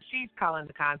not what she's calling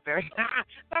the concert.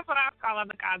 That's what I'm calling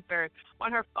the concert.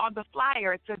 On the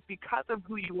flyer, it says, because of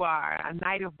who you are, a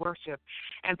night of worship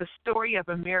and the story of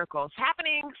a miracle. It's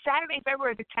happening Saturday,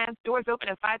 February the 10th. Doors open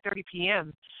at 5:30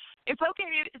 p.m. It's going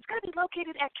to be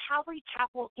located at Calvary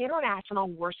Chapel International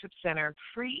Worship Center,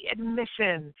 free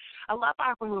admission. A love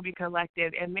offering will be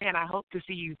collected, and man, I hope to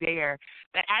see you there.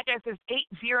 The address is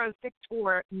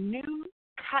 8064 New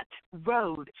Cut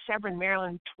Road, Severn,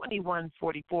 Maryland,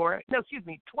 21144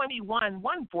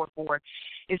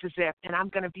 is the zip, and I'm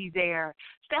going to be there.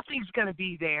 Stephanie's going to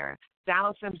be there.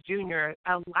 Donald Sims Jr.,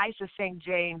 Elisha St.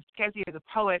 James, Kezia the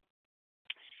Poet,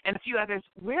 and a few others.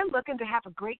 We're looking to have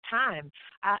a great time.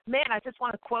 Man, I just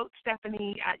want to quote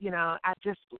Stephanie. I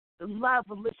just love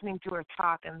listening to her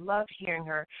talk and love hearing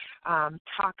her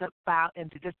talk about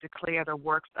and to just declare the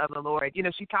works of the Lord. You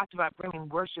know, she talked about bringing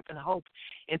worship and hope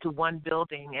into one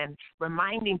building and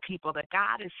reminding people that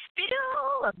God is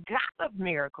still a God of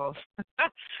miracles.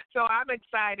 So I'm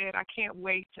excited. I can't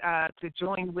wait to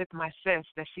join with my sis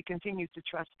as she continues to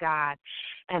trust God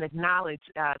and acknowledge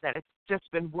that it's just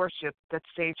been worship that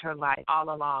saved her life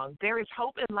all along. There is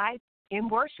hope in life in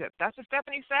worship. That's what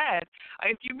Stephanie said.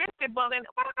 If you missed it, well then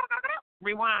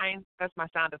rewind. That's my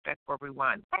sound effect for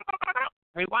rewind.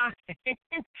 Rewind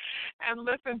and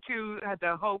listen to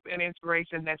the hope and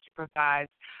inspiration that she provides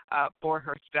for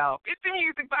herself. It's the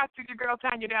Music Box with your girl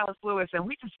Tanya Dallas Lewis, and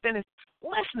we just finished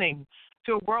listening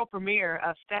to a world premiere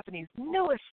of Stephanie's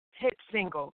newest hit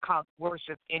single called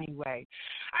Worship Anyway.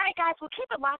 All right, guys, well, keep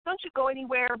it locked. Don't you go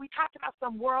anywhere. We talked about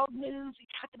some world news. We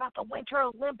talked about the Winter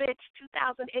Olympics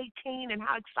 2018 and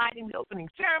how exciting the opening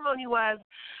ceremony was.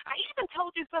 I even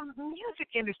told you some music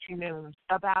industry news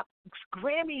about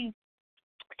Grammy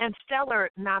and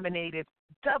Stellar nominated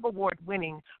Dove Award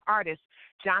winning artist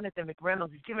Jonathan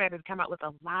McReynolds. He's getting ready to come out with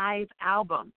a live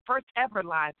album, first ever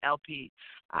live LP.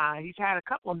 He's had a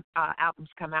couple of albums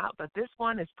come out, but this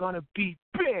one is going to be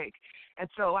big. And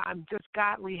so I'm just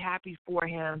godly happy for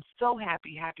him, so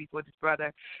happy for this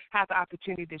brother. Had the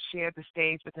opportunity to share the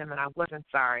stage with him, and I wasn't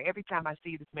sorry. Every time I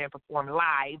see this man perform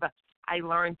live, I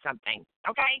learn something,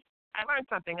 okay? I learned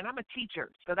something, and I'm a teacher,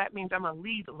 so that means I'm a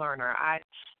lead learner. I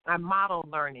model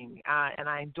learning, and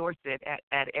I endorse it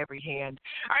at every hand.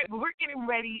 All right, well, we're getting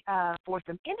ready for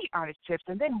some indie artist tips,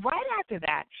 and then right after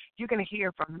that, you're going to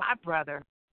hear from my brother,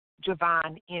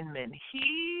 Javon Inman.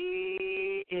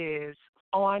 He is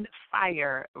on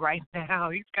fire right now.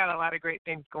 He's got a lot of great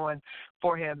things going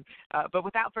for him. But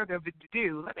without further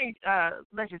ado, let me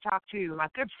let you talk to my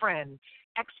good friend,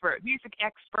 music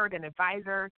expert and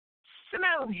advisor,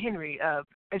 Simone Henry of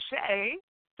Ashay.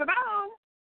 Simone.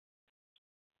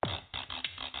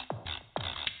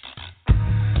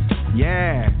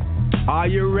 Yeah. Are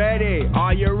you ready?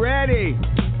 Are you ready?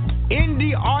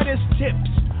 Indie Artist Tips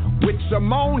with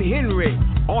Simone Henry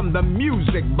on the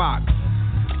Music Box.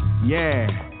 Yeah,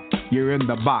 you're in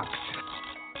the box.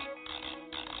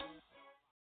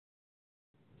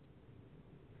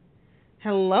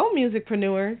 Hello,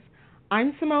 musicpreneurs.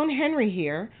 I'm Simone Henry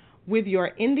here with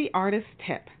your Indie Artist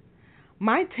Tip.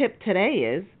 My tip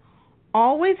today is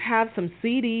always have some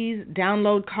CDs,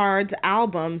 download cards,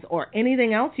 albums, or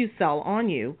anything else you sell on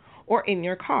you or in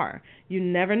your car. You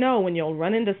never know when you'll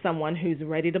run into someone who's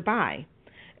ready to buy.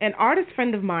 An artist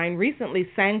friend of mine recently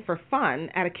sang for fun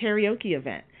at a karaoke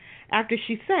event. After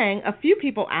she sang, a few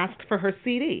people asked for her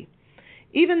CD.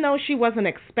 Even though she wasn't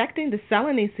expecting to sell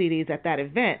any CDs at that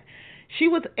event, she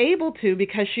was able to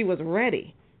because she was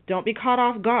ready. Don't be caught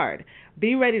off guard.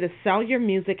 Be ready to sell your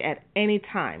music at any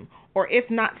time. Or if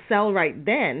not sell right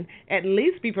then, at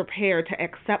least be prepared to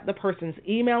accept the person's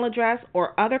email address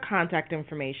or other contact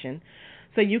information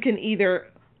so you can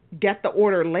either get the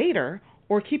order later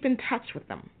or keep in touch with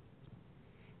them.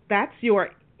 That's your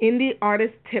Indie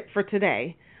Artist Tip for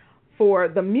today for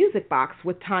the Music Box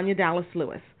with Tanya Dallas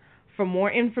Lewis. For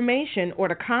more information or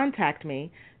to contact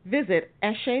me, visit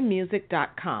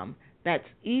eshaymusic.com. That's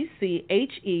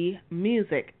ECHE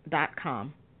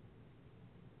music.com.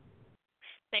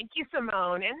 Thank you,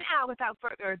 Simone. And now, without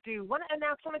further ado, I want to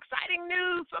announce some exciting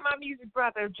news from my music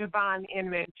brother, Javon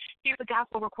Inman. He's a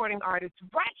gospel recording artist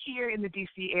right here in the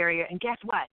D.C. area. And guess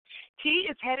what? He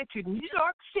is headed to New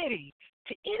York City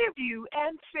to interview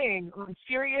and sing on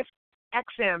Sirius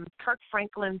XM, Kirk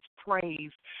Franklin's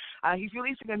Praise. He's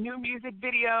releasing a new music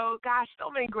video. Gosh, so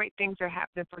many great things are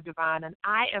happening for Devon, and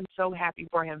I am so happy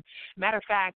for him. Matter of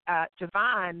fact,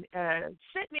 Devon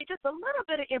sent me just a little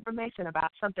bit of information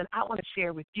about something I want to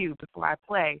share with you before I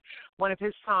play one of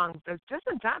his songs that's just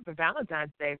in time for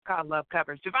Valentine's Day. It's called Love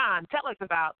Covers. Devon, tell us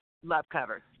about Love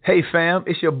Covers. Hey fam,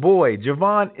 it's your boy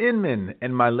Javon Inman,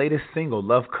 and my latest single,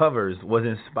 Love Covers, was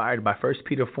inspired by 1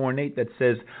 Peter 4:8 that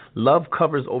says, "Love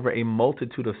covers over a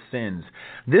multitude of sins."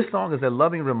 This song is a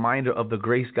loving reminder of the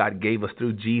grace God gave us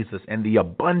through Jesus and the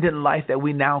abundant life that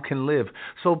we now can live.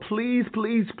 So please,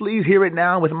 please, please hear it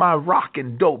now with my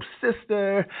rockin' dope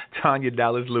sister, Tanya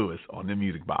Dallas Lewis, on the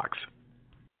Music Box.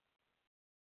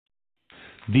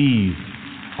 These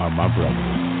are my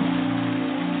brothers.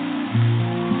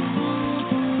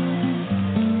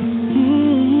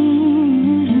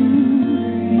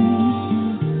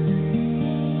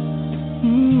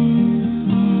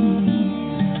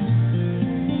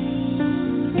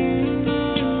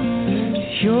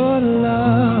 Your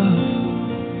love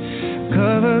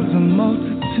covers a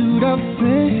multitude of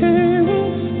sins,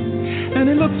 and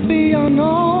it looks beyond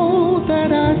all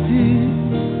that I did.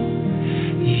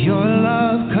 Your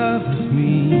love covers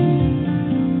me.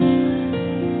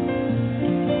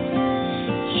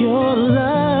 Your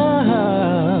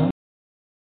love.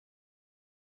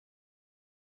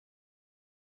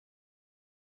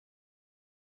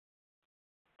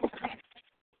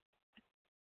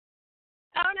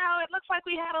 Oh, no, it looks like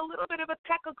we had a little bit of a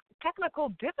technical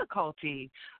difficulty.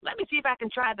 Let me see if I can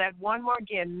try that one more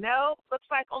again. No, looks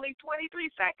like only 23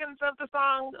 seconds of the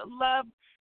song Love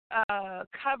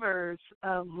Covers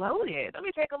loaded. Let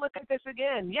me take a look at this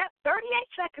again. Yep, 38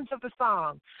 seconds of the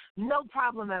song. No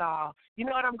problem at all. You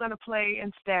know what I'm going to play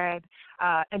instead?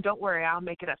 And don't worry, I'll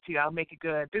make it up to you. I'll make it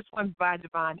good. This one's by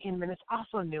Devon Inman. It's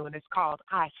also new, and it's called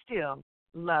I Still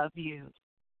Love You.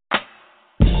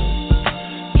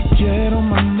 Get on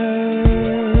my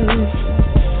nerves,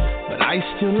 but I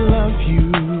still love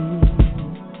you.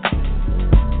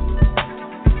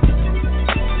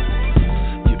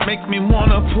 You make me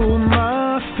wanna pull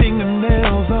my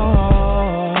fingernails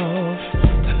off,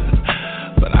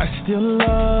 but I still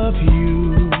love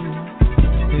you.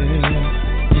 Yeah.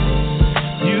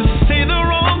 You say the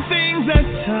wrong things at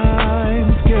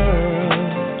times, girl,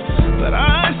 but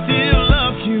I still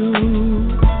love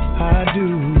you. I do.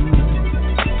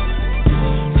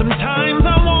 Sometimes I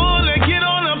wanna get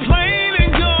on a plane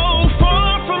and go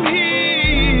far from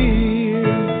here,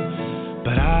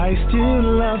 but I still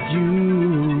love you.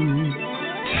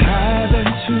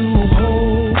 Having to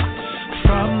hold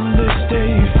from this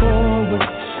day forward,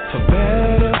 for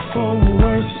better, for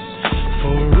worse,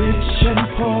 for rich and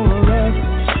poorer,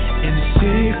 in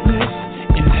sickness,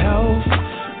 in health,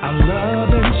 I love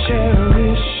and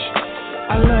cherish.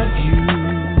 I love you.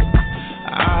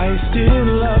 I still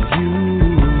love you.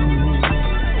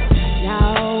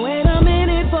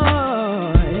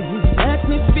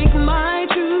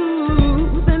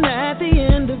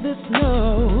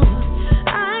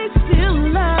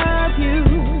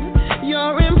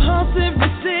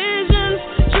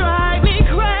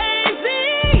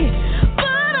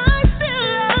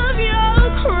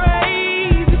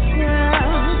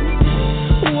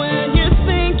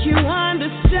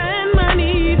 Understand my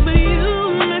need, but you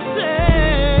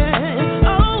listen.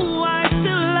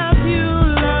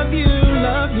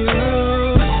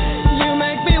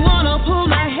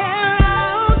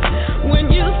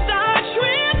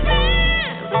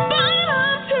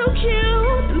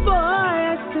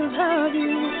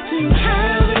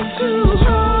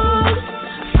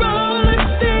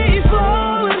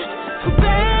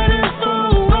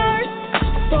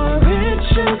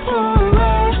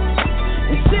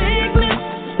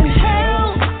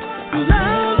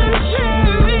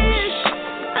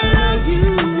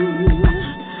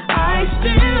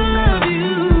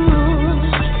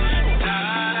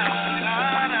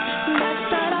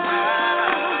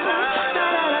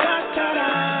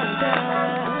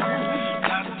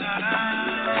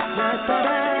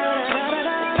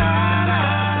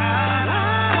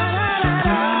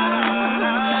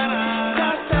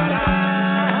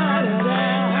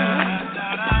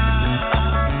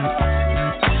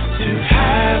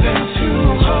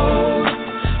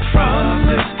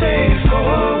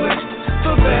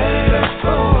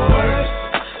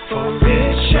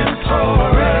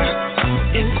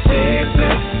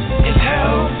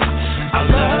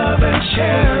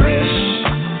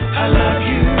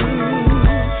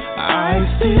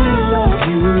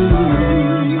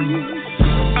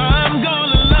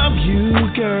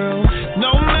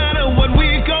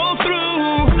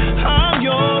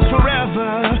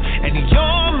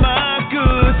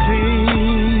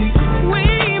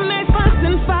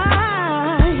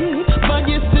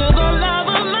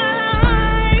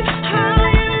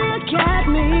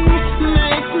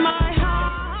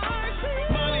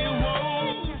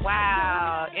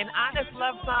 an honest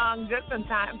love song just in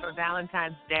time for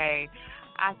Valentine's Day.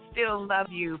 I Still Love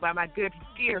You by my good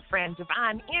dear friend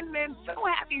Javon Inman. So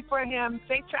happy for him.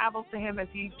 Safe travels to him as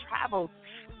he travels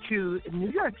to New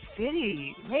York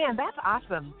City. Man, that's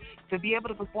awesome to be able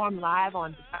to perform live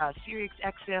on Sirius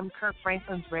XM, Kirk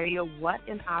Franklin's radio. What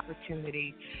an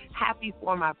opportunity. Happy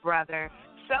for my brother.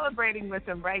 Celebrating with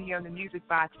him right here on the Music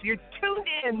Box. You're tuned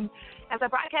in as I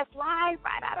broadcast live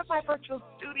right out of my virtual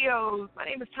studios. My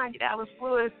name is Tanya Dallas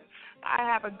Lewis. I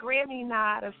have a Grammy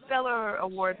nod, a Stellar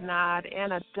Award nod,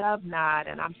 and a Dove nod,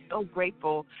 and I'm so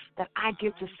grateful that I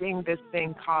get to sing this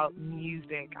thing called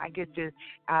music. I get to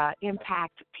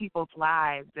impact people's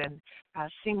lives and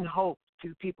sing hope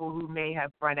to people who may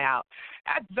have run out.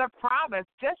 As the promise,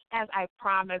 just as I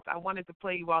promised, I wanted to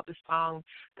play you all the song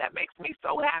that makes me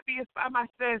so happy. It's by my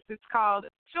sis. It's called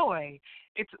Joy.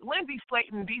 It's Lindsay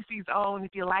Slayton, DC's own.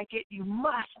 If you like it, you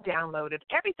must download it.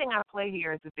 Everything I play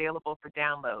here is available for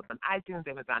download on iTunes,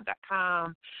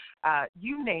 Amazon.com.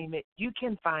 You name it, you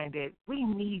can find it. We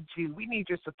need you. We need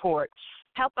your support.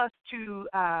 Help us to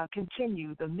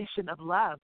continue the mission of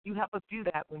love. You help us do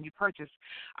that when you purchase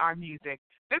our music.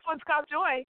 This one's called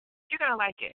Joy. You're going to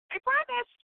like it. I promise.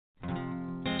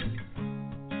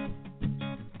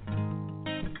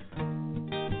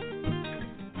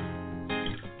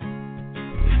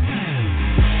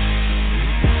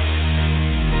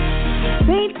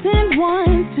 Satan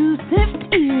wants to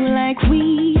sift you like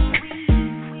wheat,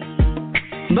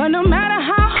 but no matter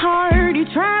how hard he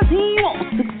tries, he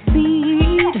won't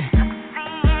succeed.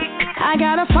 I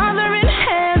got a Father in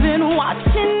heaven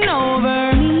watching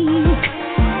over me,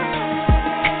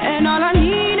 and all I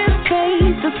need is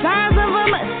faith the size of a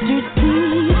mustard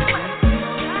seed.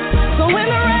 So when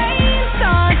the rain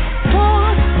starts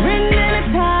pouring and the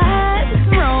tide's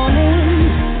rolling,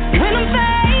 when I'm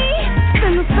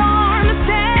facing the storm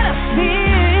instead of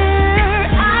fear,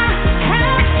 I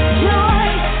have joy.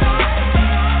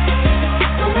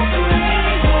 So let the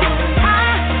rain pour.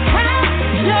 I have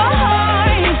joy.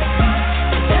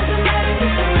 Doesn't matter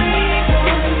if the rain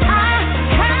pours. I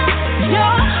have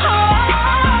joy.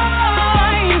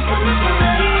 So let the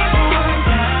rain pour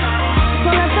down. So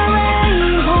let the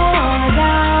rain pour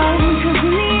down. 'Cause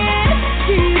in the end,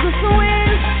 Jesus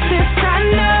wins. This I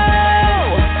know.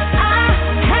 I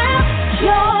have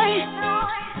joy.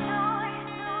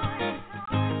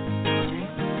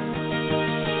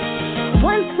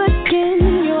 Once again,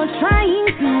 you're trying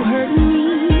to hurt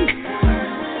me,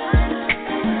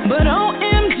 but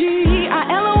OMG, I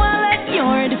LOL at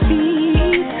your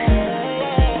defeat.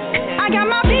 I got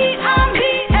my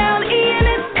BIBLE and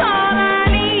it's all I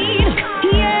need.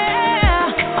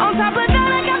 Yeah, on top of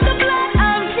that, I got the blood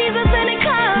of Jesus and it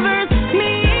covers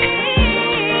me.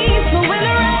 So when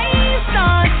the rain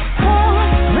starts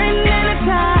pouring and the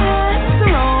tide's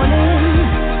rolling,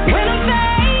 when I'm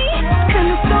facing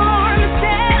the storm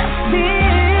instead of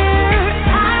fear,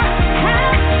 I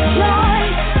have joy.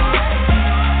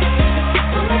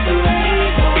 So let the rain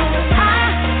pour. I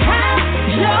have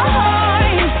joy.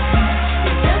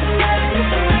 Doesn't matter if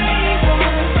the rain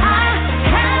pours. I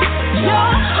have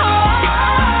joy.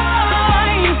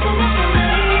 So let the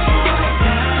rain pour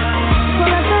down. So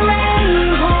let the rain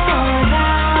pour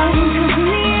down. 'Cause in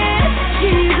the end,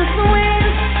 Jesus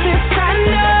wins. This I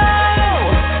know.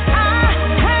 I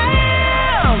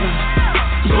have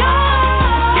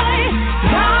joy.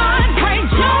 God, great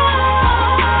joy.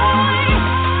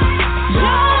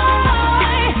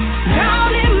 Joy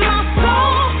down in my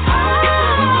soul.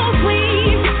 Oh,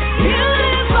 sweet,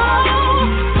 beautiful,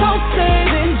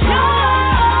 soul-saving joy.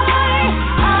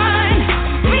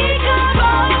 Unspeakable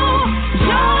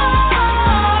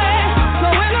joy. So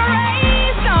when the rain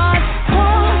starts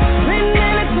pouring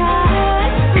and the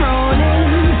tide's rolling,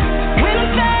 when I'm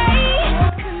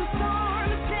facing the storm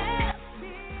instead of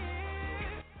fear.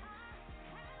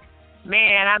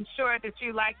 Man, I'm sure that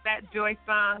you like that Joy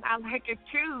song. I like it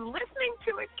too. Listening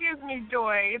to it gives me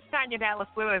joy. It's Tanya Dallas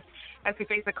Lewis as we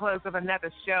face the close of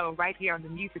another show right here on the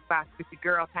Music Box with your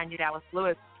girl, Tanya Dallas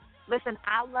Lewis. Listen,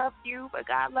 I love you, but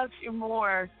God loves you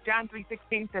more. John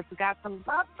 3:16 says, God so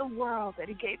loved the world that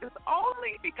he gave his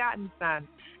only begotten Son,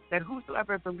 that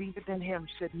whosoever believeth in him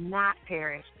should not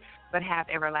perish, but have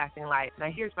everlasting life. Now,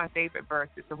 here's my favorite verse.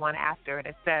 It's the one after, and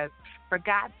it says, For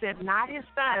God sent not his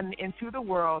Son into the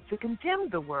world to condemn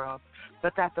the world,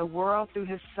 but that the world through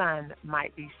his Son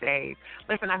might be saved.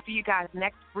 Listen, I'll see you guys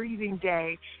next breathing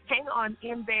day. Hang on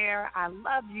in there. I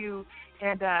love you.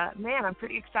 And, man, I'm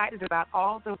pretty excited about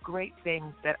all the great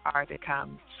things that are to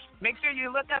come. Make sure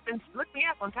you look me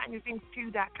up on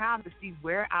TanyaSings2.com to see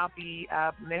where I'll be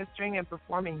ministering and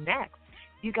performing next.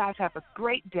 You guys have a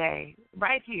great day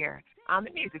right here on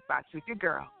the Music Box with your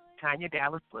girl, Tanya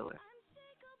Dallas Lewis.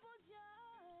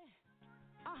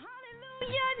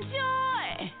 Hallelujah,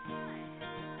 joy.